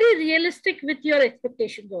very realistic with your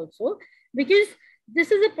expectations also, because this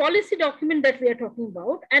is a policy document that we are talking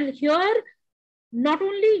about, and here not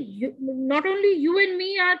only you and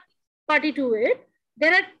me are party to it.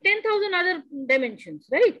 There are 10,000 other dimensions,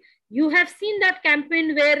 right? You have seen that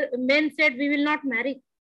campaign where men said we will not marry.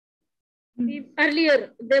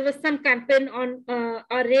 Earlier, there was some campaign on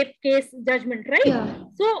a rape case judgment, right? Yeah.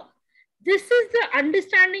 So this is the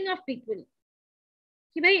understanding of people.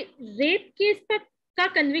 कि भाई rape case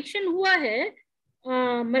का conviction हुआ है,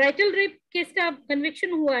 marital rape case का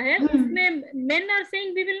conviction हुआ है, उसमें men are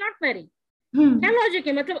saying we will not marry. क्या logic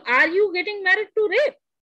है? मतलब are you getting married to rape?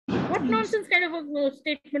 What nonsense kind of a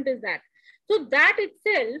statement is that? So that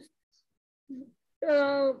itself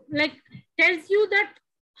like tells you that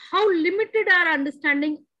how limited our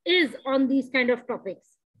understanding is on these kind of topics.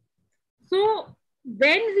 So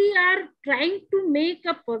when we are trying to make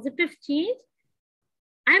a positive change,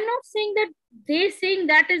 I'm not saying that they're saying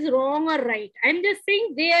that is wrong or right. I'm just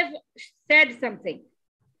saying they have said something.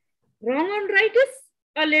 Wrong or right is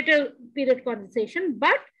a later period conversation,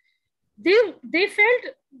 but they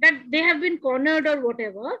felt that they have been cornered or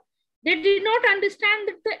whatever. They did not understand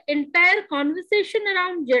that the entire conversation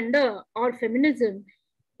around gender or feminism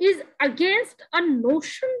is against a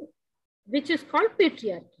notion which is called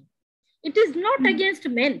patriarchy. It is not against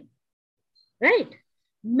men, right?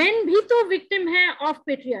 Men भी तो victim है of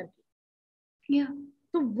patriarchy. Yeah.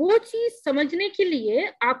 तो वो चीज समझने के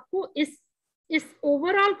लिए आपको इस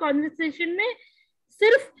overall conversation में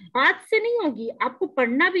सिर्फ बात से नहीं होगी, आपको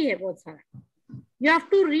पढ़ना भी है बहुत सारा. You have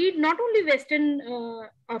to read not only Western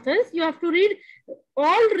authors, you have to read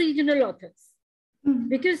all regional authors.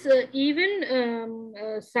 Because even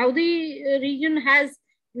Saudi region has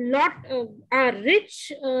a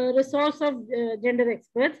rich resource of gender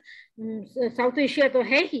experts. South Asia तो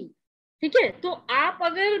है ही, ठीक है? तो आप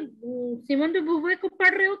अगर सिमोन de Beauvoir को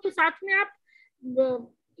पढ़ रहे हो तो साथ में आप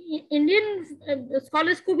इंडियन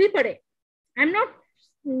स्कॉलर्स को भी पढ़े. I'm not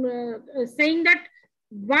saying that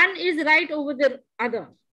one is right over the other,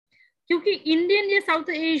 क्योंकि इंडियन या साउथ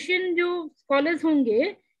एशियन जो स्कॉलर्स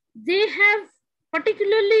होंगे, they have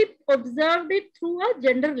particularly observed it through a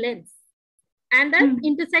gender lens and an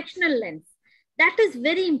intersectional lens. That is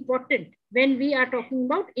very important when we are talking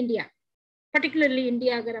about India, particularly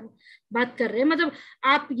India. अगर हम बात कर रहे हैं, मतलब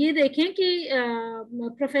आप ये देखें कि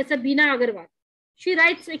professor Bina Agarwal, she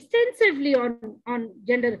writes extensively on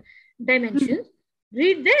gender dimensions.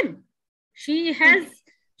 Read them. She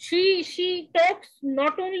talks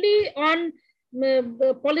not only on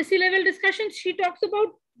policy level discussions, she talks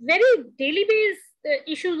about very daily based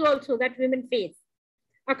issues also that women face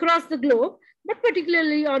across the globe, but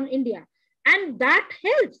particularly on India. And that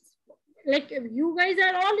helps. Like you guys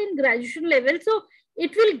are all in graduation level, so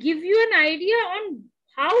it will give you an idea on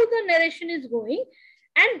how the narration is going.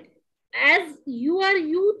 And as you are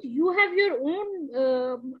youth, you have your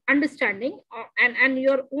own understanding and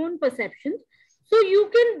your own perceptions. So you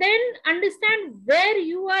can then understand where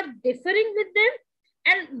you are differing with them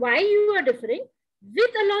and why you are differing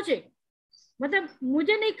with a logic. मतलब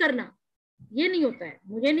मुझे नहीं करना, ये नहीं होता है,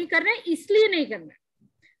 मुझे नहीं करना है इसलिए नहीं करना.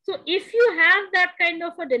 So if you have that kind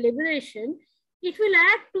of a deliberation, it will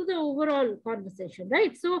add to the overall conversation,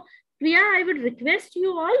 right? So Priya, I would request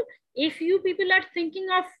you all, if you people are thinking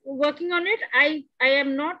of working on it, I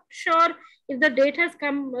am not sure if the date has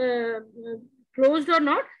come closed or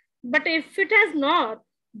not, but if it has not,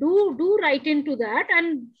 do write into that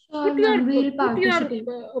and put your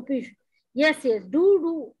opinion. Yes,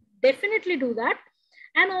 do definitely do that.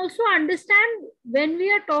 And also understand, when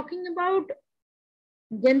we are talking about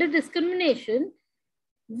gender discrimination,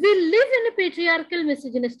 we live in a patriarchal,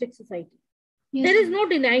 misogynistic society. Yes. There is no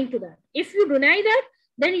denying to that. If you deny that,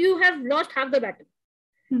 then you have lost half the battle.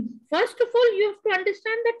 First of all, you have to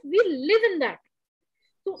understand that we live in that.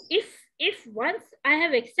 So if once I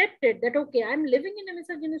have accepted that, okay, I'm living in a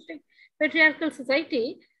misogynistic, patriarchal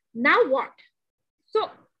society, now what? So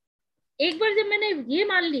एक बार जब मैंने ये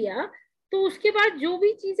मान लिया, तो उसके बाद जो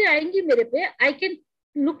भी चीजें आएंगी मेरे पे, I can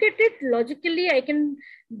look at it logically, I can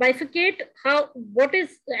bifurcate what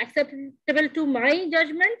is acceptable to my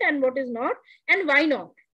judgment and what is not, and why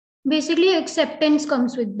not. Basically, acceptance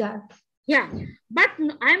comes with that. Yeah, but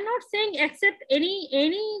I'm not saying accept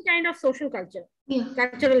any kind of social culture,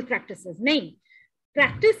 cultural practices. नहीं,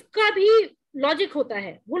 practice का भी logic होता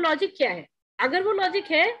है. वो logic क्या है? अगर वो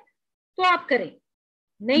logic है, तो आप करें.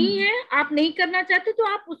 नहीं है, आप नहीं करना चाहते, तो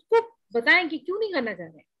आप उसको बताएं कि क्यों नहीं करना चाह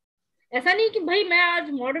रहे. ऐसा नहीं कि भाई मैं आज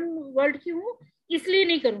मॉडर्न वर्ल्ड की हूँ इसलिए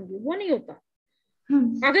नहीं करूंगी, वो नहीं होता.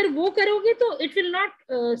 अगर वो करोगे तो it will not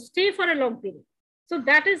stay for a long period. So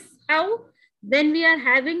that is how, when we are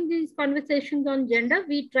having these conversations on gender,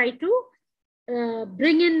 we try to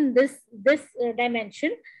bring in this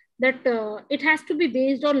dimension. that it has to be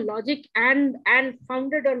based on logic and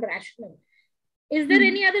founded on rational. Is there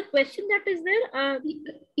any other question that is there?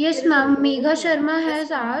 Yes, ma'am. Megha Sharma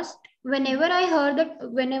has asked, whenever I heard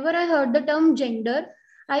the term gender,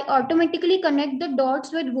 I automatically connect the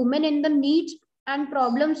dots with women in the needs and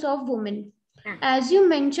problems of women. As you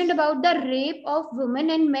mentioned about the rape of women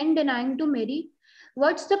and men denying to marry,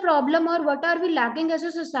 what's the problem, or what are we lacking as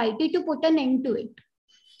a society to put an end to it?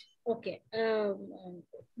 Okay.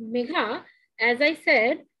 Megha, as I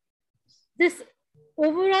said, this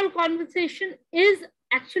overall conversation is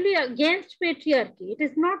actually against patriarchy. It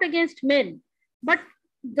is not against men, but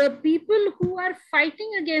the people who are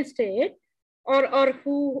fighting against it, or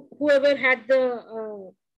whoever had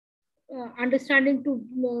the understanding to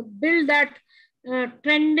build that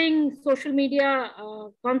trending social media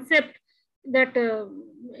concept, that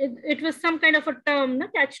it was some kind of a term, na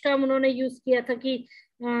catch term उन्होंने use किया था कि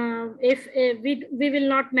if we will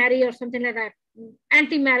not marry or something like that,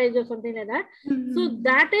 anti-marriage or something like that. So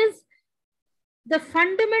that is the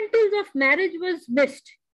fundamentals of marriage was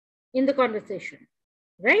missed in the conversation,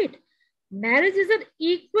 right? Marriage is an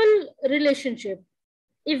equal relationship.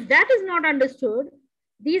 If that is not understood,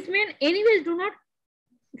 these men anyways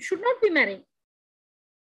should not be marrying,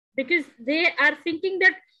 because they are thinking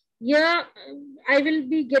that, yeah, I will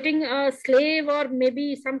be getting a slave or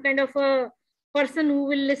maybe some kind of a person who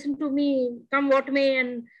will listen to me come what may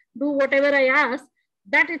and do whatever I ask.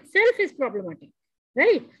 That itself is problematic,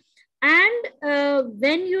 right? And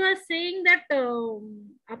when you are saying that,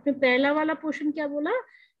 आपने पहला वाला portion क्या बोला?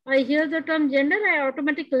 I hear the term gender, I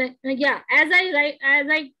automatically, yeah, as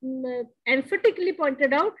I emphatically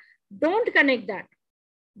pointed out, don't connect that.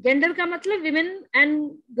 Gender का मतलब women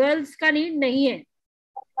and girls का need नहीं है.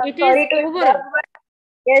 It is overall.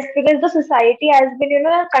 Yes, because the society has been,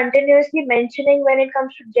 continuously mentioning when it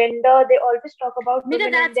comes to gender, they always talk about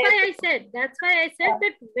women. That's why I said that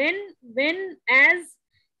when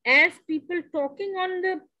as people talking on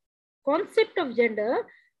the concept of gender,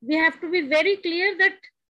 we have to be very clear that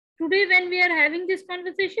today when we are having this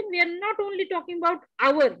conversation, we are not only talking about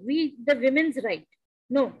the women's right.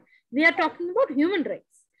 No, we are talking about human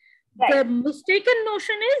rights. Right. The mistaken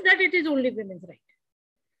notion is that it is only women's right.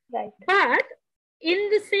 Right. But in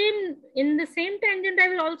the same tangent, I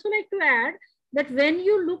will also like to add that when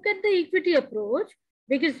you look at the equity approach,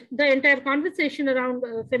 because the entire conversation around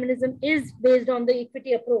feminism is based on the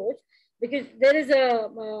equity approach, because there is a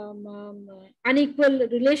unequal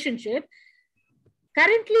relationship.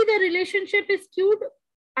 Currently, the relationship is skewed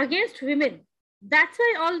against women. That's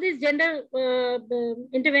why all these gender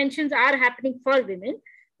interventions are happening for women.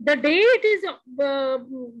 The day it is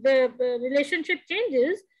the relationship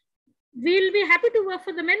changes, we'll be happy to work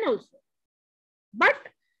for the men also. But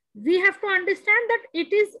we have to understand that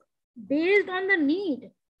it is based on the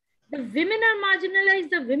need. The women are marginalized,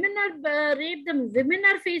 the women are raped, the women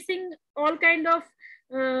are facing all kind of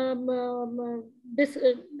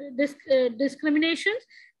discriminations.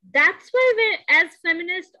 That's why we, as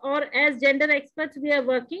feminists or as gender experts, we are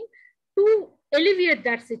working to alleviate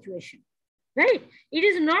that situation, right? It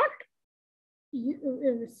is not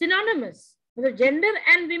synonymous. The gender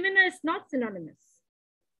and women is not synonymous.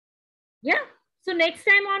 Yeah. So next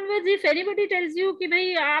time onwards, if anybody tells you कि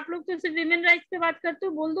भाई आप लोग तो सिर्फ women rights पे बात करते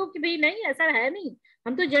हो, बोल दो कि भाई नहीं ऐसा है नहीं,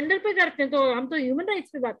 हम तो gender पे करते हैं, तो हम तो human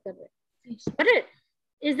rights पे बात कर रहे हैं. But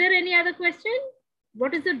is there any other question?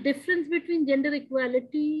 What is the difference between gender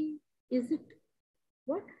equality? Is it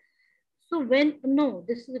what? So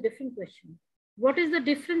this is a different question. What is the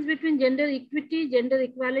difference between gender equity, gender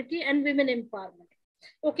equality, and women empowerment?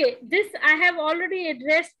 Okay, this I have already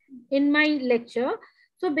addressed in my lecture.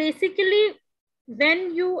 So basically,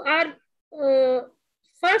 when you are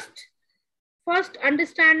first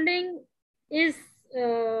understanding is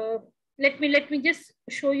let me just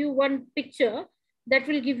show you one picture that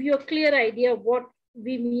will give you a clear idea of what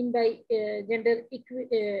we mean by gender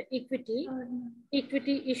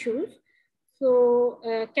equity issues. So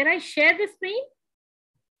can I share the screen?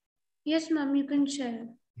 Yes, ma'am, you can share.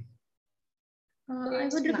 I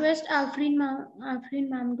would request Afreen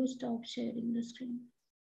ma'am to stop sharing the screen.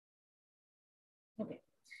 Okay.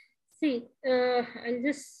 See, I'll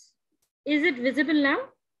just, is it visible now?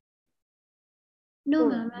 No,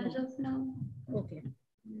 ma'am, as of now. Okay.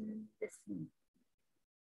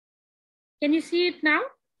 Can you see it now?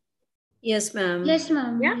 Yes, ma'am. Yes,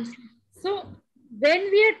 ma'am. Yeah. Yes. So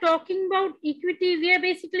when we are talking about equity, we are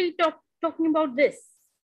basically talking about this.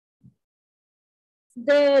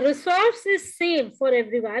 The resource is same for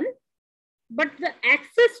everyone, but the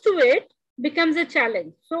access to it becomes a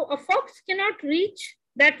challenge. So a fox cannot reach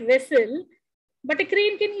that vessel, but a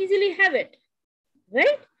crane can easily have it,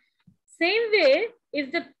 right? same way,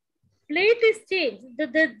 if the plate is changed,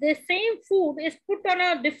 the same food is put on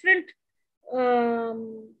a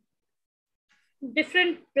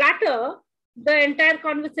different platter, the entire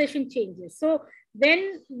conversation changes. So then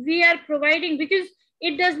we are providing, because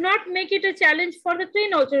it does not make it a challenge for the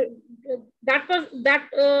train also. That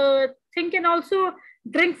thing can also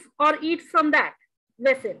drink or eat from that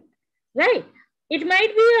vessel, right? It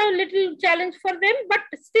might be a little challenge for them, but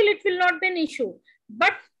still it will not be an issue.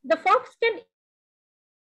 But the fox can.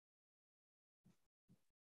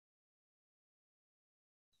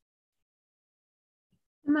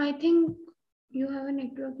 I think you have a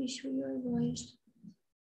network issue, your voice.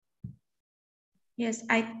 Yes,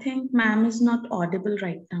 I think ma'am is not audible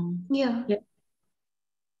right now. Yeah.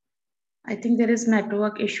 I think there is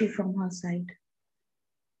network issue from her side.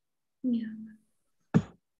 Yeah.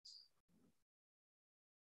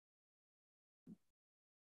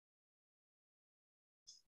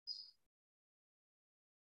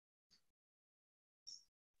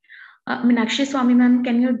 Meenakshi Swami ma'am,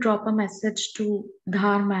 can you drop a message to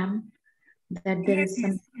Dhar ma'am that there is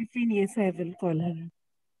some... Yes, I will call her.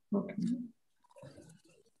 Okay.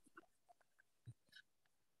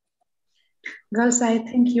 Girls, I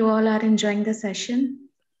think you all are enjoying the session.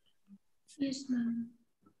 Yes, ma'am.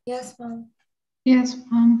 Yes, ma'am. Yes,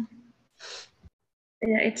 ma'am.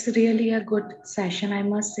 Yeah, it's really a good session, I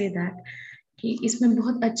must say that. कि इसमें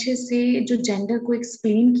बहुत अच्छे से जो gender को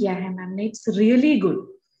explain किया है ma'am ने, इट्स रियली गुड,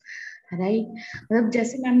 राइट? मतलब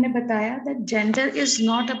जैसे मैम ने बताया that gender is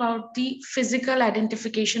not about the physical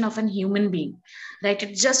identification of an human being, right?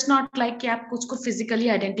 It's just not like कि आप कुछ को फिजिकली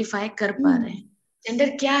आइडेंटिफाई कर पा रहे हैं.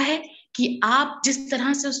 जेंडर क्या है कि आप जिस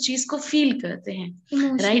तरह से उस चीज को फील करते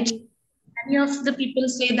हैं, right? Many of the people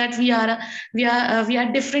say that we are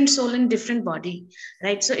different soul in different body,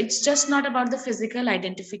 right? So it's just not about the physical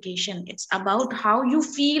identification. It's about how you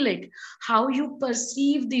feel it, how you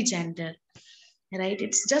perceive the gender, right?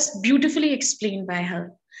 It's just beautifully explained by her.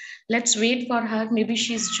 Let's wait for her. Maybe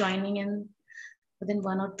she's joining in within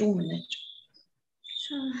 1 or 2 minutes.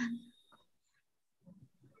 Sure.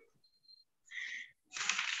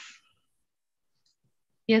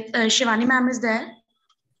 Yes, Shivani ma'am is there.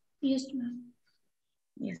 Yes, ma'am.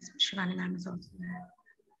 Yes, Shivani ma'am is also there.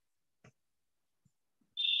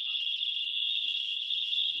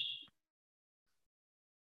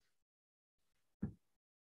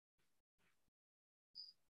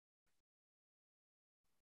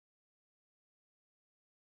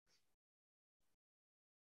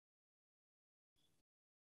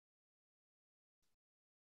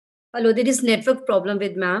 Hello, there is network problem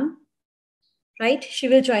with ma'am, right? She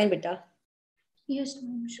will join, beta. Yes,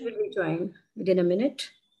 ma'am. She will join within a minute.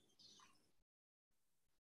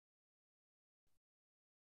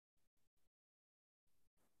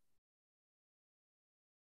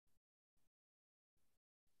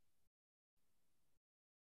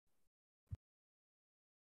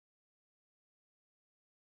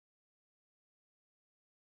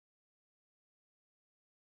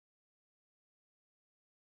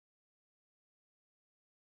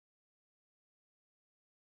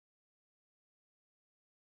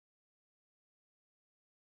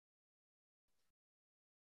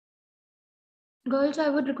 Girls, I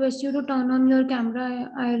would request you to turn on your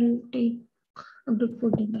camera. I'll take a good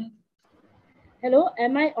photo there. Hello,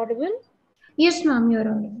 am I audible? Yes, ma'am, you're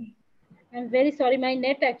audible. I'm very sorry, my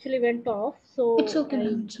net actually went off, so It's okay,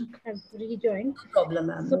 ma'am. It's okay. I have rejoined. No problem,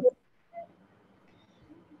 ma'am.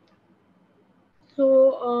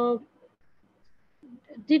 So,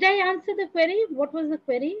 did I answer the query? What was the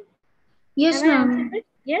query? Yes, ma'am.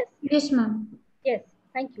 Yes? Yes, ma'am. Yes,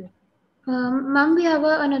 thank you. Ma'am, we have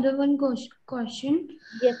another one question.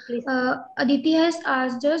 Yes, please. Aditi has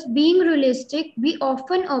asked us, being realistic, we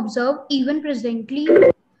often observe, even presently,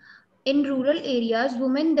 in rural areas,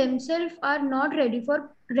 women themselves are not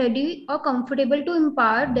ready or comfortable to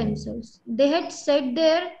empower themselves. They had set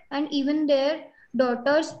their and even their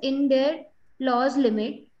daughters in their in-laws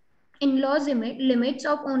limits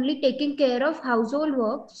of only taking care of household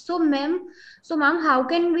work. So ma'am, how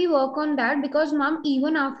can we work on that? Because ma'am,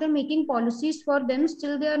 even after making policies for them,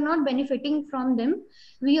 still they are not benefiting from them.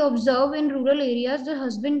 We observe in rural areas the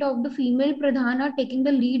husband of the female pradhan are taking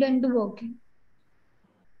the lead and the working.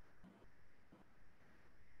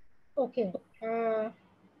 Okay.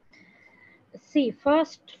 See,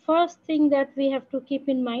 first thing that we have to keep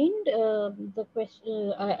in mind, the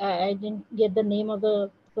question, I didn't get the name of the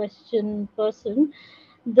question person.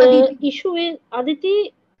 The Aditi. issue is,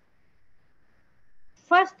 Aditi,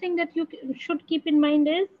 first thing that you should keep in mind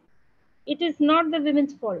is, it is not the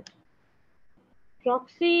women's fault.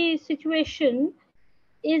 Proxy situation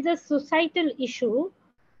is a societal issue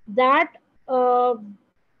that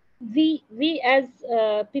we as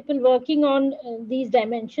people working on these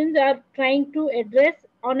dimensions are trying to address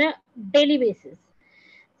on a daily basis.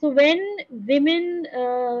 So when women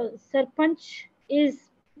sarpanch is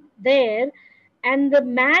there and the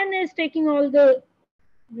man is taking all the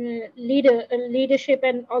leadership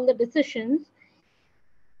and all the decisions,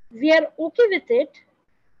 we are okay with it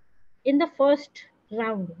in the first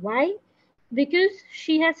round. Why? Because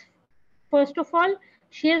she has, first of all,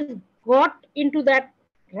 she has got into that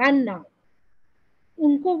run now.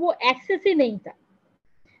 उनको वो access ही नहीं था.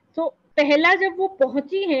 So पहला जब वो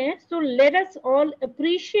पहुंची हैं, so let us all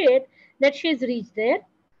appreciate that she has reached there.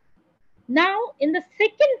 Now in the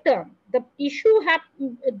second term, the issue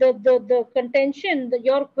the contention,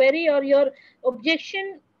 your query or your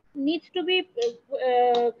objection needs to be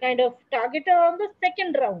kind of targeted on the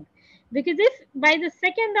second round. Because if by the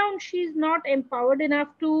second round she is not empowered enough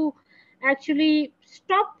to actually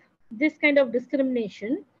stop this kind of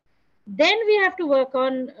discrimination, then we have to work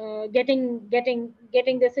on getting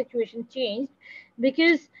the situation changed,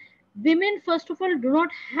 because women first of all do not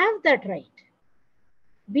have that right,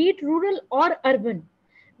 be it rural or urban.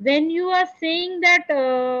 When you are saying that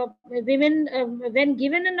women, when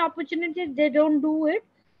given an opportunity, they don't do it,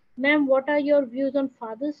 ma'am, what are your views on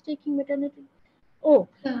fathers taking maternity? Oh,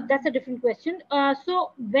 that's a different question.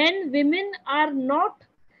 So when women are not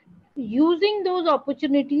using those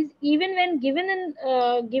opportunities, even when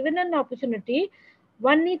given an opportunity,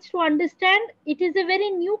 one needs to understand it is a very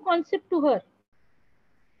new concept to her,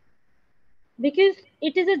 because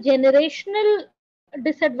it is a generational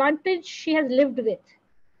disadvantage she has lived with.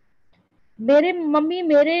 मेरे mummy,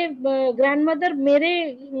 मेरे grandmother,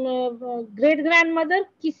 मेरे great grandmother,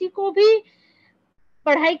 किसी को भी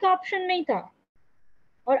पढ़ाई का option नहीं था,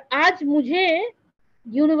 और आज मुझे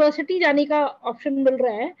यूनिवर्सिटी जाने का ऑप्शन मिल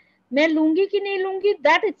रहा है. मैं लूंगी कि नहीं लूंगी,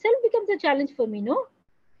 that itself becomes a challenge for me, no?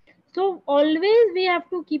 So always we have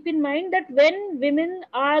to keep in mind that when women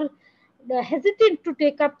are hesitant to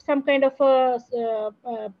take up some kind of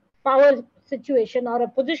a power situation or a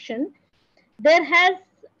position, there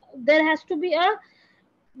has to be a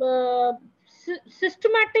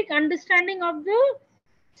systematic understanding of the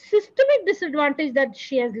systemic disadvantage that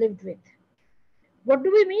she has lived with. What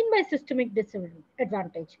do we mean by systemic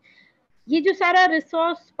disadvantage? ये जो सारा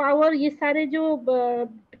resource power, ये सारे जो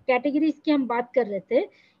categories की हम बात कर रहे थे,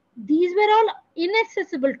 these were all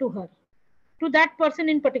inaccessible to her, to that person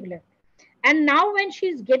in particular. And now when she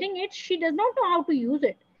is getting it, she does not know how to use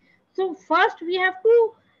it. So first we have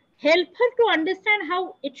to help her to understand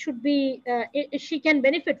how it should be, she can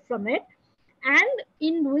benefit from it. And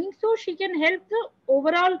in doing so, she can help the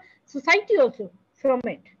overall society also from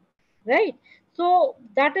it, right? So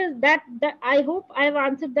that is that I hope I have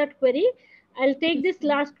answered that query. I'll take this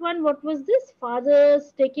last one. What was this?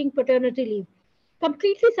 Fathers taking paternity leave.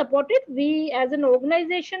 Completely support it. We as an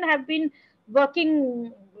organization have been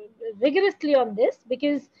working rigorously on this,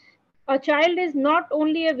 because a child is not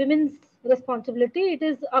only a women's responsibility, it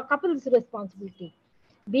is a couple's responsibility.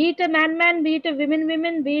 Be it a man-man, be it a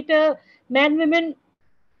women-women, be it a man-women,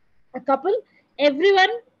 a couple, everyone,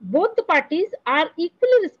 both the parties are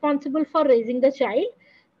equally responsible for raising the child.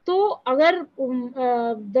 So agar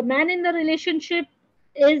the man in the relationship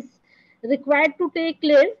is required to take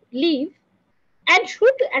leave, and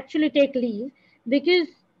should actually take leave, because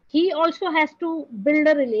he also has to build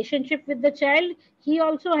a relationship with the child. He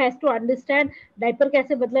also has to understand diaper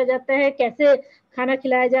कैसे बदला जाता है, कैसे खाना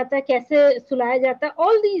खिलाया जाता है, कैसे सुलाया जाता है.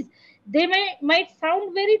 All these, they might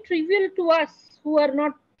sound very trivial to us who are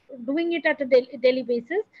not doing it at a daily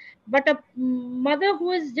basis, but a mother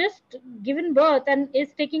who is just given birth and is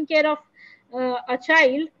taking care of a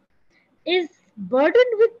child is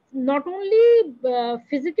burdened with not only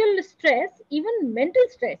physical stress, even mental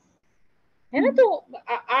stress. है ना? तो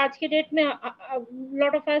आज के date में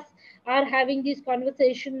lot of us are having these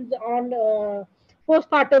conversations on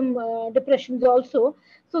postpartum depressions also.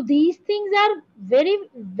 So these things are very,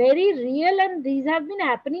 very real, and these have been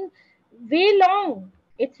happening way long.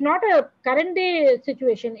 It's not a current day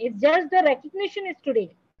situation. It's just the recognition is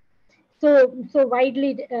today so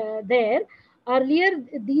widely there. Earlier,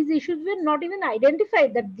 these issues were not even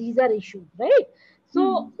identified that these are issues, right?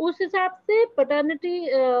 So, उस हिसाब से paternity,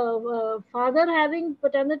 father having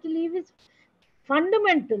paternity leave is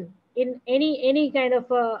fundamental in any kind of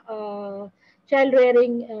a child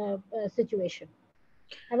rearing situation.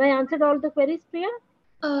 Have I answered all the queries, Priya?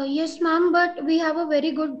 Yes, ma'am, but we have a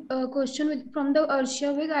very good question from the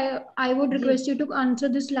Arshia. I would request you to answer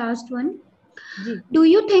this last one. Do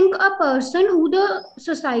you think a person who the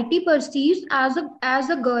society perceives as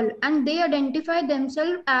a girl and they identify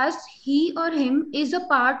themselves as he or him is a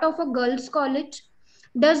part of a girls' college?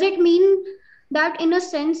 Does it mean that in a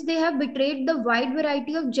sense they have betrayed the wide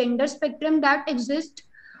variety of gender spectrum that exists?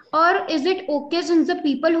 Or is it okay since the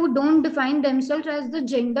people who don't define themselves as the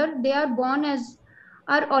gender they are born as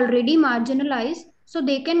are already marginalized so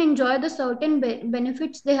they can enjoy the certain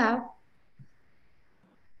benefits they have?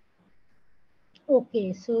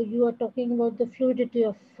 Okay, so you are talking about the fluidity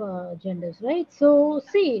of genders, right? So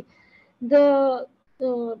see, the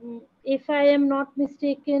if I am not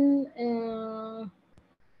mistaken,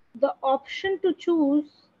 the option to choose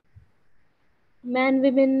man,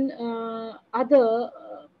 women, other,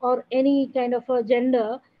 or any kind of a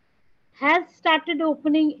gender has started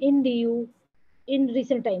opening in DU in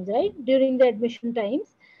recent times, right? During the admission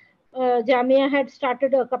times. Jamia had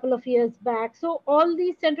started a couple of years back. So all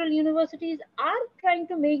these central universities are trying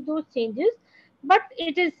to make those changes, but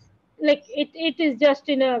it is like it is just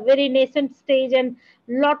in a very nascent stage and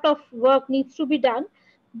lot of work needs to be done.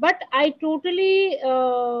 But I totally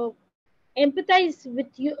empathize with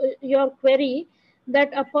your query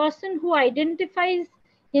that a person who identifies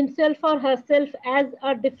himself or herself as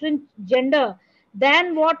a different gender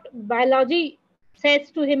than what biology says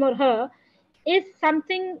to him or her is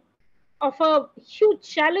something of a huge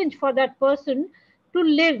challenge for that person to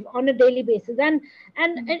live on a daily basis. And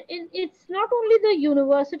it's not only the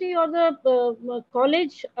university or the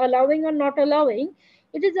college allowing or not allowing,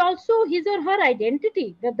 it is also his or her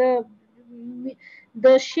identity that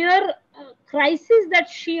the sheer crisis that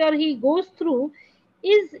she or he goes through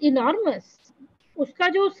is enormous. उसका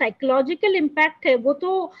जो psychological impact है वो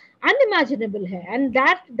तो unimaginable है, and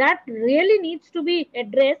that really needs to be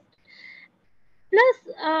addressed.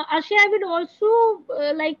 Plus, Asha, I would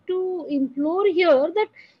also like to implore here that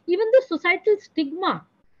even the societal stigma,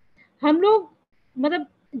 हम लोग मतलब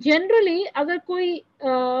generally अगर कोई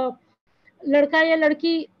लड़का या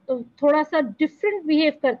लड़की थोड़ा सा डिफरेंट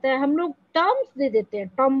बिहेव करता है, हम लोग टर्म्स दे देते हैं,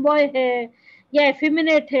 टॉम बॉय है या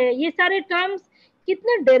एफिमिनेट है, ये सारे टर्म्स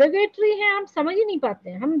कितने डेरोगेटरी हैं हम समझ ही नहीं पाते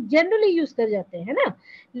हैं, हम जनरली यूज कर जाते हैं, है ना?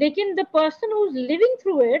 लेकिन the person who is living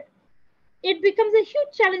through it, it becomes a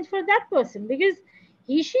huge challenge for that person because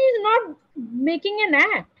she is not making an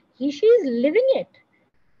act, she is living it.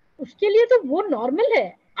 उसके लिए तो वो नॉर्मल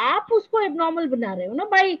है, आप उसको एबनॉर्मल बना रहे हो ना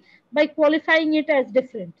by qualifying it as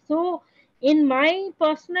different. So in my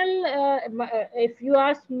personal if you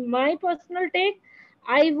ask my personal take,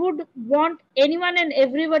 I would want anyone and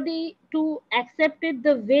everybody to accept it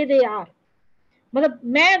the way they are. मतलब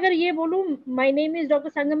मैं अगर ये बोलूं my name is Dr.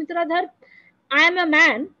 Sangamitra Dhar, I am a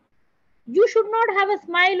man, you should not have a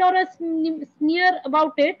smile or a sneer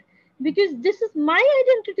about it because this is my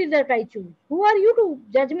identity that I choose. Who are you to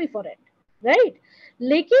judge me for it, right?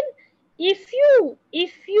 Lekin if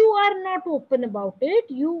you are not open about it,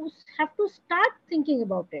 you have to start thinking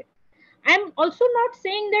about it. I'm also not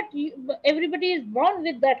saying that everybody is born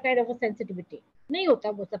with that kind of a sensitivity. नहीं होता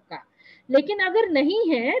वो सबका, लेकिन अगर नहीं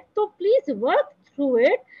है तो please work through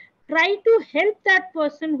it. Try to help that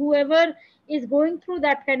person, whoever is going through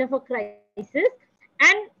that kind of a crisis,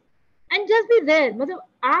 and just be there. मतलब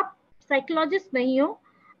आप psychologist नहीं हो,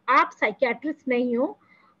 आप psychiatrist नहीं हो,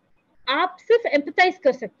 आप सिर्फ empathize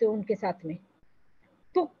कर सकते हो उनके साथ में.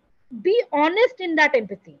 तो be honest in that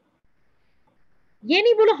empathy. ये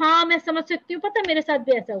नहीं बोलो हाँ मैं समझ सकती हूँ, पता मेरे साथ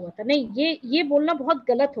भी ऐसा हुआ था. नहीं, ये बोलना बहुत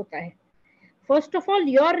गलत होता है. First of all,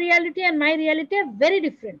 your reality and my reality are very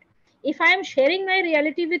different. If I am sharing my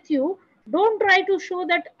reality with you, don't try to show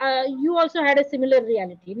that you also had a similar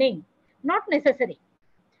reality. No, not necessary.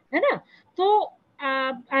 है ना? So,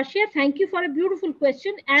 Ashia, thank you for a beautiful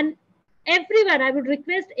question. And everyone, I would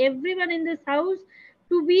request everyone in this house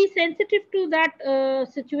to be sensitive to that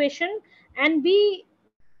situation and be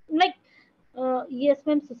like, yes,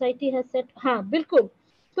 ma'am, society has said, हाँ, बिल्कुल.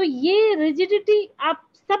 तो ये rigidity आप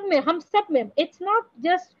सब में, हम सब में, it's not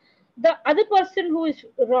just the other person who is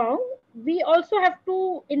wrong. We also have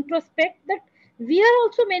to introspect that we are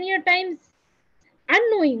also many a times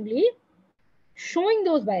unknowingly showing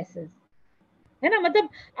those biases. है ना? मतलब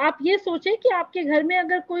आप ये सोचें कि आपके घर में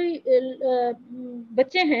अगर कोई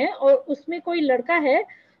बच्चे हैं और उसमें कोई लड़का है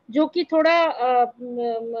जो कि थोड़ा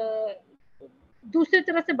दूसरे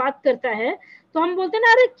तरह से बात करता है, तो हम बोलते हैं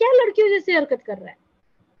ना, अरे क्या लड़कियों जैसी हरकत कर रहा है.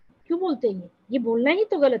 क्यों बोलते हैं? ये बोलना ही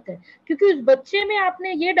तो गलत है, क्योंकि उस बच्चे में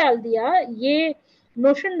आपने ये डाल दिया, ये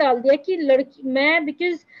नोशन डाल दिया कि लड़की, मैं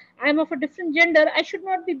because I am of a different gender, I should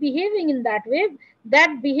not be behaving in that way. That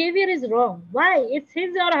behaviour is wrong. Why? It's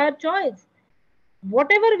his और her choice.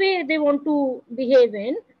 Whatever way they want to behave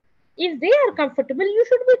in, If they are comfortable, you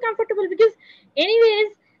should be comfortable, because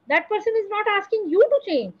anyways, that person is not asking you to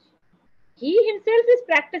change. He himself is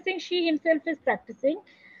practicing, she himself is practicing.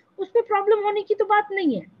 उसमें problem होने की तो बात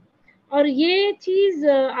नहीं है. और ये चीज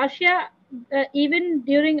Asia, even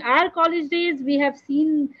during our college days, we have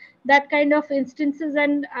seen that kind of instances,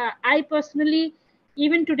 and I personally,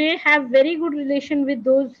 even today, have very good relation with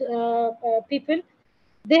those people.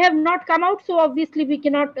 They have not come out, so obviously we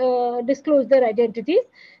cannot disclose their identities.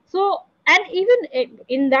 So, and even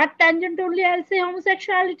in that tangent only, I'll say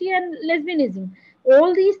homosexuality and lesbianism.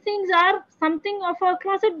 All these things are something of a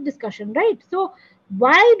closet discussion, right? So,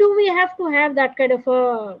 why do we have to have that kind of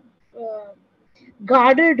a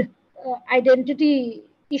guarded identity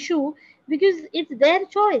issue? Because it's their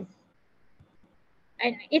choice.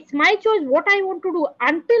 And it's my choice what I want to do,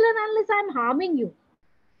 until and unless I'm harming you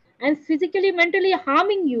and physically, mentally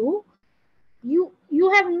harming you, you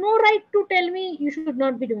have no right to tell me you should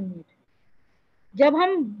not be doing it. जब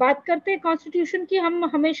हम बात करते हैं constitution की, हम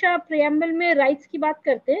हमेशा प्रेएम्बल में rights की बात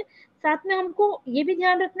करते हैं, साथ में हमको ये भी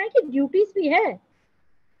ध्यान रखना है कि ड्यूटीज भी है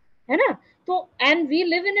ना? तो and we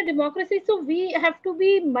live in a democracy, so we have to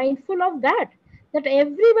be mindful of that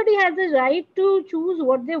everybody has a right to choose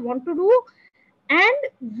what they want to do, and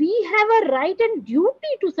we have a right and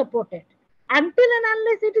duty to support it until and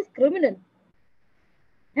unless it is criminal,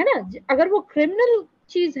 है ना? अगर वो criminal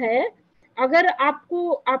चीज है, अगर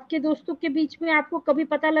आपको आपके दोस्तों के बीच में आपको कभी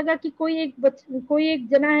पता लगा कि कोई एक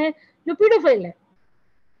जना है जो पीडोफाइल है,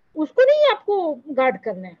 उसको नहीं आपको गार्ड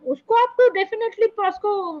करना है, उसको आपको डेफिनेटली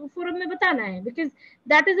पॉस्को फोरम में बताना है, because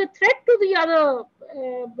that is a threat to the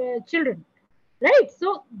other children, right?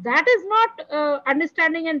 So that is not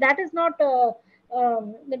understanding, and that is not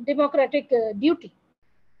democratic duty.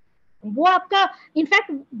 वो आपका,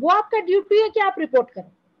 इनफैक्ट वो आपका ड्यूटी है कि आप रिपोर्ट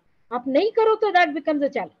करो. आप नहीं करो तो that becomes a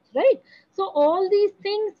challenge, right? So all these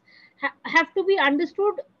things have to be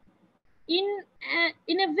understood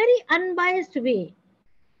in a very unbiased way,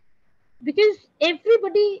 because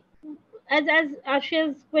everybody, as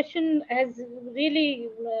Ashia's question has really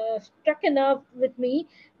struck a nerve with me,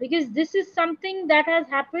 because this is something that has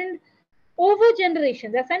happened over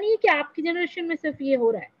generations. ऐसा नहीं है कि आपकी generation में सिर्फ ये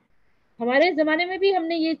हो रहा है, हमारे जमाने में भी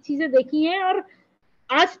हमने ये चीजें देखी हैं, और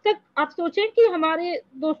आज तक आप सोचें कि हमारे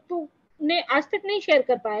दोस्तों ने आज तक नहीं शेयर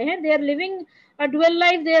कर पाए हैं. They are living a dual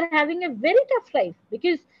life, they are having a very tough life,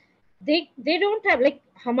 because they don't have, like,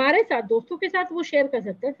 हमारे साथ दोस्तों के साथ वो शेयर कर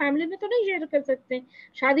सकते हैं, फैमिली में तो नहीं शेयर कर सकते.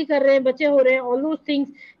 शादी कर रहे हैं, बच्चे हो रहे हैं, all those things,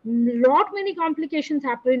 lot many complications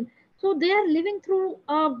happen, so they are living through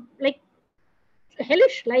like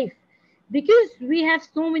hellish life, because we have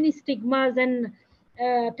so many stigmas and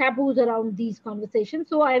taboos around these conversations.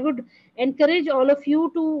 So I would encourage all of you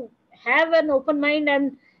to have an open mind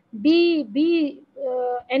and be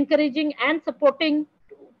encouraging and supporting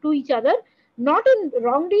to each other, not in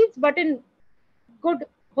wrong deeds, but in good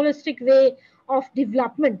holistic way of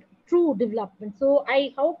development, true development. So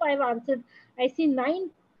I hope I've answered. I see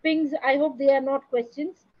 9 pings. I hope they are not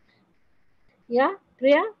questions. Yeah,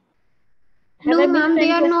 Priya? No, ma'am,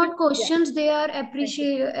 they are not questions. Yeah. They are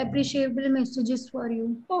appreciable messages for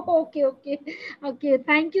you. Oh, okay.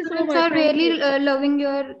 Thank you so much. Students are really loving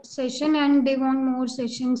your session, and they want more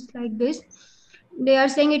sessions like this. They are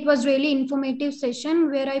saying it was really informative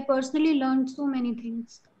session where I personally learned so many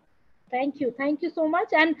things. Thank you so much.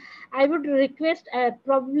 And I would request,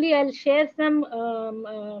 probably I'll share some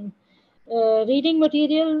reading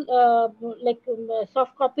material, like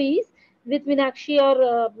soft copies with Meenakshi or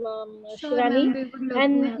Shivani,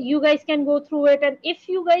 and you guys can go through it. And if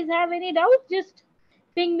you guys have any doubts, just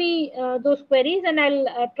ping me those queries, and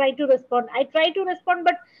I'll try to respond. I try to respond,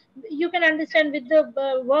 but you can understand with the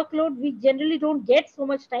workload, we generally don't get so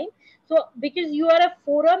much time. So because you are a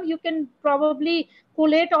forum, you can probably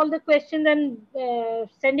collate all the questions and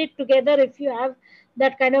send it together if you have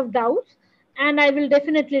that kind of doubts, and I will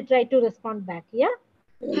definitely try to respond back. Yeah.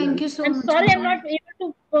 Thank you so much. I'm sorry, I'm not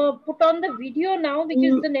able to put on the video now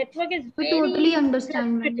because the network is very totally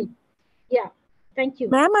understand. Yeah. Thank you.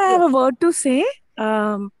 Ma'am, I have a word to say.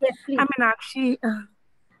 Yes, please. I'm Meenakshi.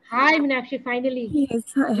 Hi, Meenakshi, finally. Yes,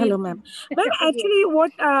 hello, ma'am. Ma'am, actually,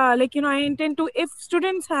 what, I intend to, if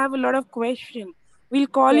students have a lot of questions, we'll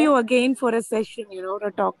call you again for a session,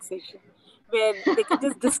 a talk session, where they can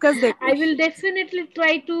just discuss their questions. I will definitely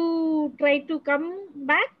try to come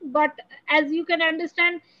back, but as you can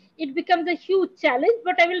understand, it becomes a huge challenge,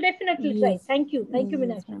 but I will definitely try. Thank you,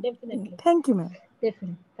 Meenakshi, definitely. Thank you, ma'am.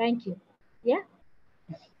 Definitely, thank you. Yeah.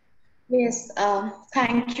 Yes,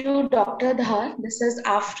 thank you, Dr. Dhar. This is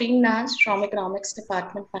Afreen Naz from Economics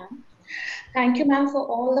Department, ma'am. Thank you, ma'am, for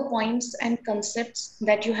all the points and concepts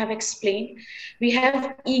that you have explained. We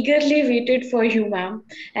have eagerly waited for you, ma'am,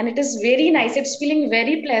 and it is very nice. It's feeling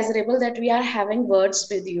very pleasurable that we are having words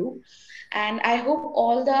with you. And I hope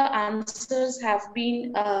all the answers have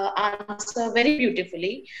been answered very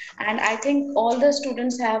beautifully. And I think all the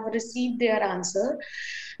students have received their answer.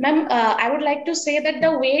 Ma'am, I would like to say that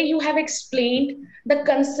the way you have explained the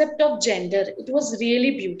concept of gender, it was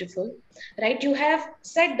really beautiful, right? You have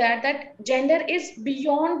said that gender is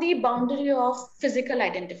beyond the boundary of physical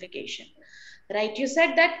identification, right? You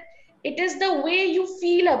said that it is the way you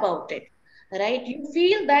feel about it, right? You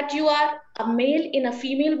feel that you are a male in a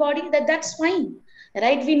female body, that's fine,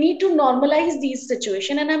 right? We need to normalize these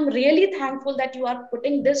situations, and I'm really thankful that you are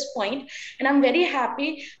putting this point, and I'm very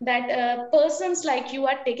happy that persons like you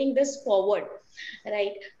are taking this forward,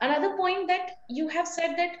 right? Another point that you have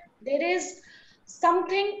said that there is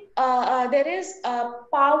something there is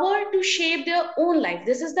power to shape their own life.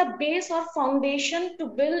 This is the base or foundation to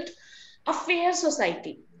build a fair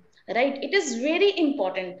society, right. It is very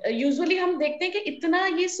important. Usually हम देखते हैं कि इतना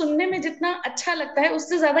ये सुनने में जितना अच्छा लगता है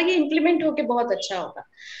उससे ज्यादा ये इम्प्लीमेंट होके बहुत अच्छा होगा,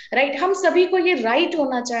 राइट. हम सभी को ये राइट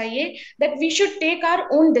होना चाहिए that we should take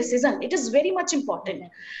our own decision. It is very much important,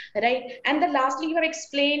 right. And the lastly you have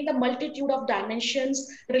explained the multitude of dimensions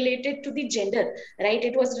related to the gender, right?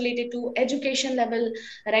 It was related to education level,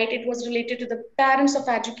 right? It was related to the parents of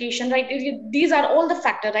education, right? These are all the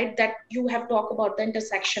factors, right, that you have talked about the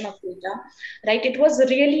intersection of data, right? It was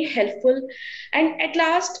really helpful. And at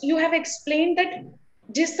last you have explained that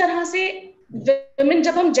जिस तरह से women,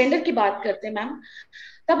 जब हम gender की बात करते हैं ma'am,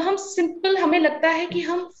 तब हम सिंपल हमें लगता है कि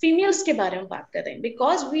हम फीमेल्स के बारे में बात कर रहे हैं,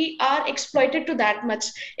 because we are exploited to that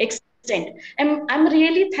much extent. I am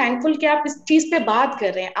really thankful कि आप इस चीज पे बात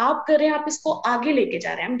कर रहे हैं, आप कर रहे हैं, आप इसको आगे लेके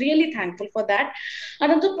जा रहे हैं. I am really thankful for that.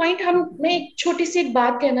 Another point, मैं एक छोटी सी एक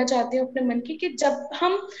बात कहना चाहती हूँ अपने मन की, कि जब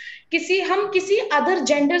हम किसी अदर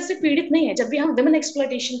जेंडर से पीड़ित नहीं है. जब भी हम वुमेन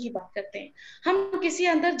एक्सप्लॉइटेशन की बात करते हैं, हम किसी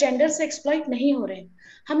अदर जेंडर से एक्सप्लॉइट नहीं हो रहे हैं,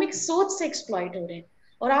 हम एक सोच से एक्सप्लॉइट हो रहे हैं.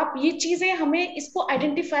 और आप ये चीजें, हमें इसको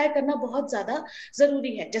आइडेंटिफाई करना बहुत ज्यादा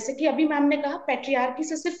जरूरी है. जैसे कि अभी मैम ने कहा, पैट्रियार्की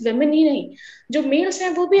से सिर्फ विमेन ही नहीं, जो मेल्स हैं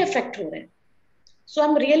वो भी अफेक्ट हो रहे हैं. So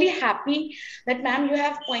I'm really happy that ma'am you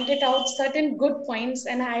have pointed out certain good points,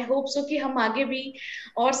 and I hope so कि हम आगे भी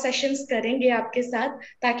और सेशंस करेंगे आपके साथ,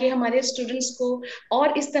 ताकि हमारे स्टूडेंट्स को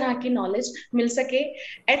और इस तरह की नॉलेज मिल सके.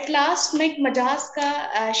 एट लास्ट मैं एक मजाज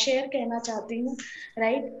का शेयर कहना चाहती हूँ,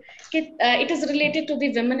 राइट, कि it is related to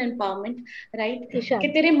the women empowerment, right, कि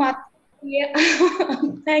तेरे माथे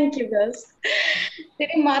थैंक यू गर्ल्स,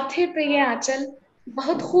 तेरे माथे पे ये आंचल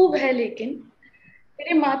बहुत खूब है, लेकिन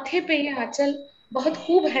तेरे माथे पे ये आंचल बहुत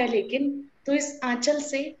खूब है, लेकिन तो इस आंचल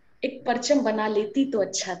से एक परचम बना लेती तो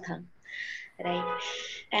अच्छा था, right.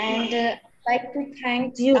 And like to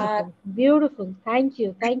thank beautiful. Thank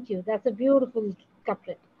you, that's a beautiful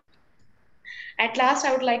couplet. At last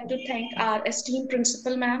I would like to thank our esteemed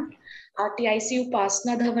principal ma'am, our TIC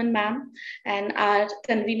Upasana Dhawan ma'am, and our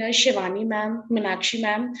convener Shivani ma'am, Meenakshi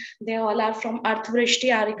ma'am. They all are from Arthrvrishti,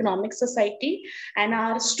 our economic society, and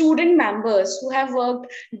our student members who have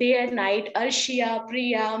worked day and night, Arshia,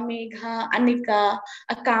 Priya, Megha, Anika,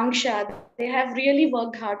 Akanksha. They have really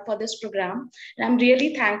worked hard for this program, and I'm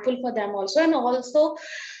really thankful for them also, and also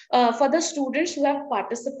for the students who have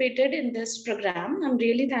participated in this program. I'm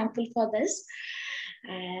really thankful for this.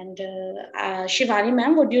 And Shivani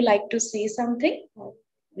ma'am, would you like to say something?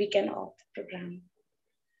 We can off the program.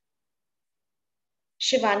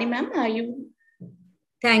 Shivani ma'am, are you?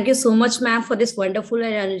 Thank you so much, ma'am, for this wonderful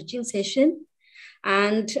and enriching session.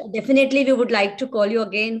 And definitely we would like to call you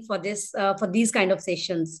again for this, for these kind of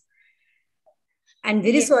sessions. And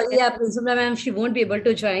very sorry, Principal ma'am, she won't be able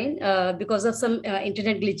to join because of some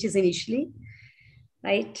internet glitches initially,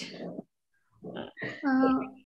 right?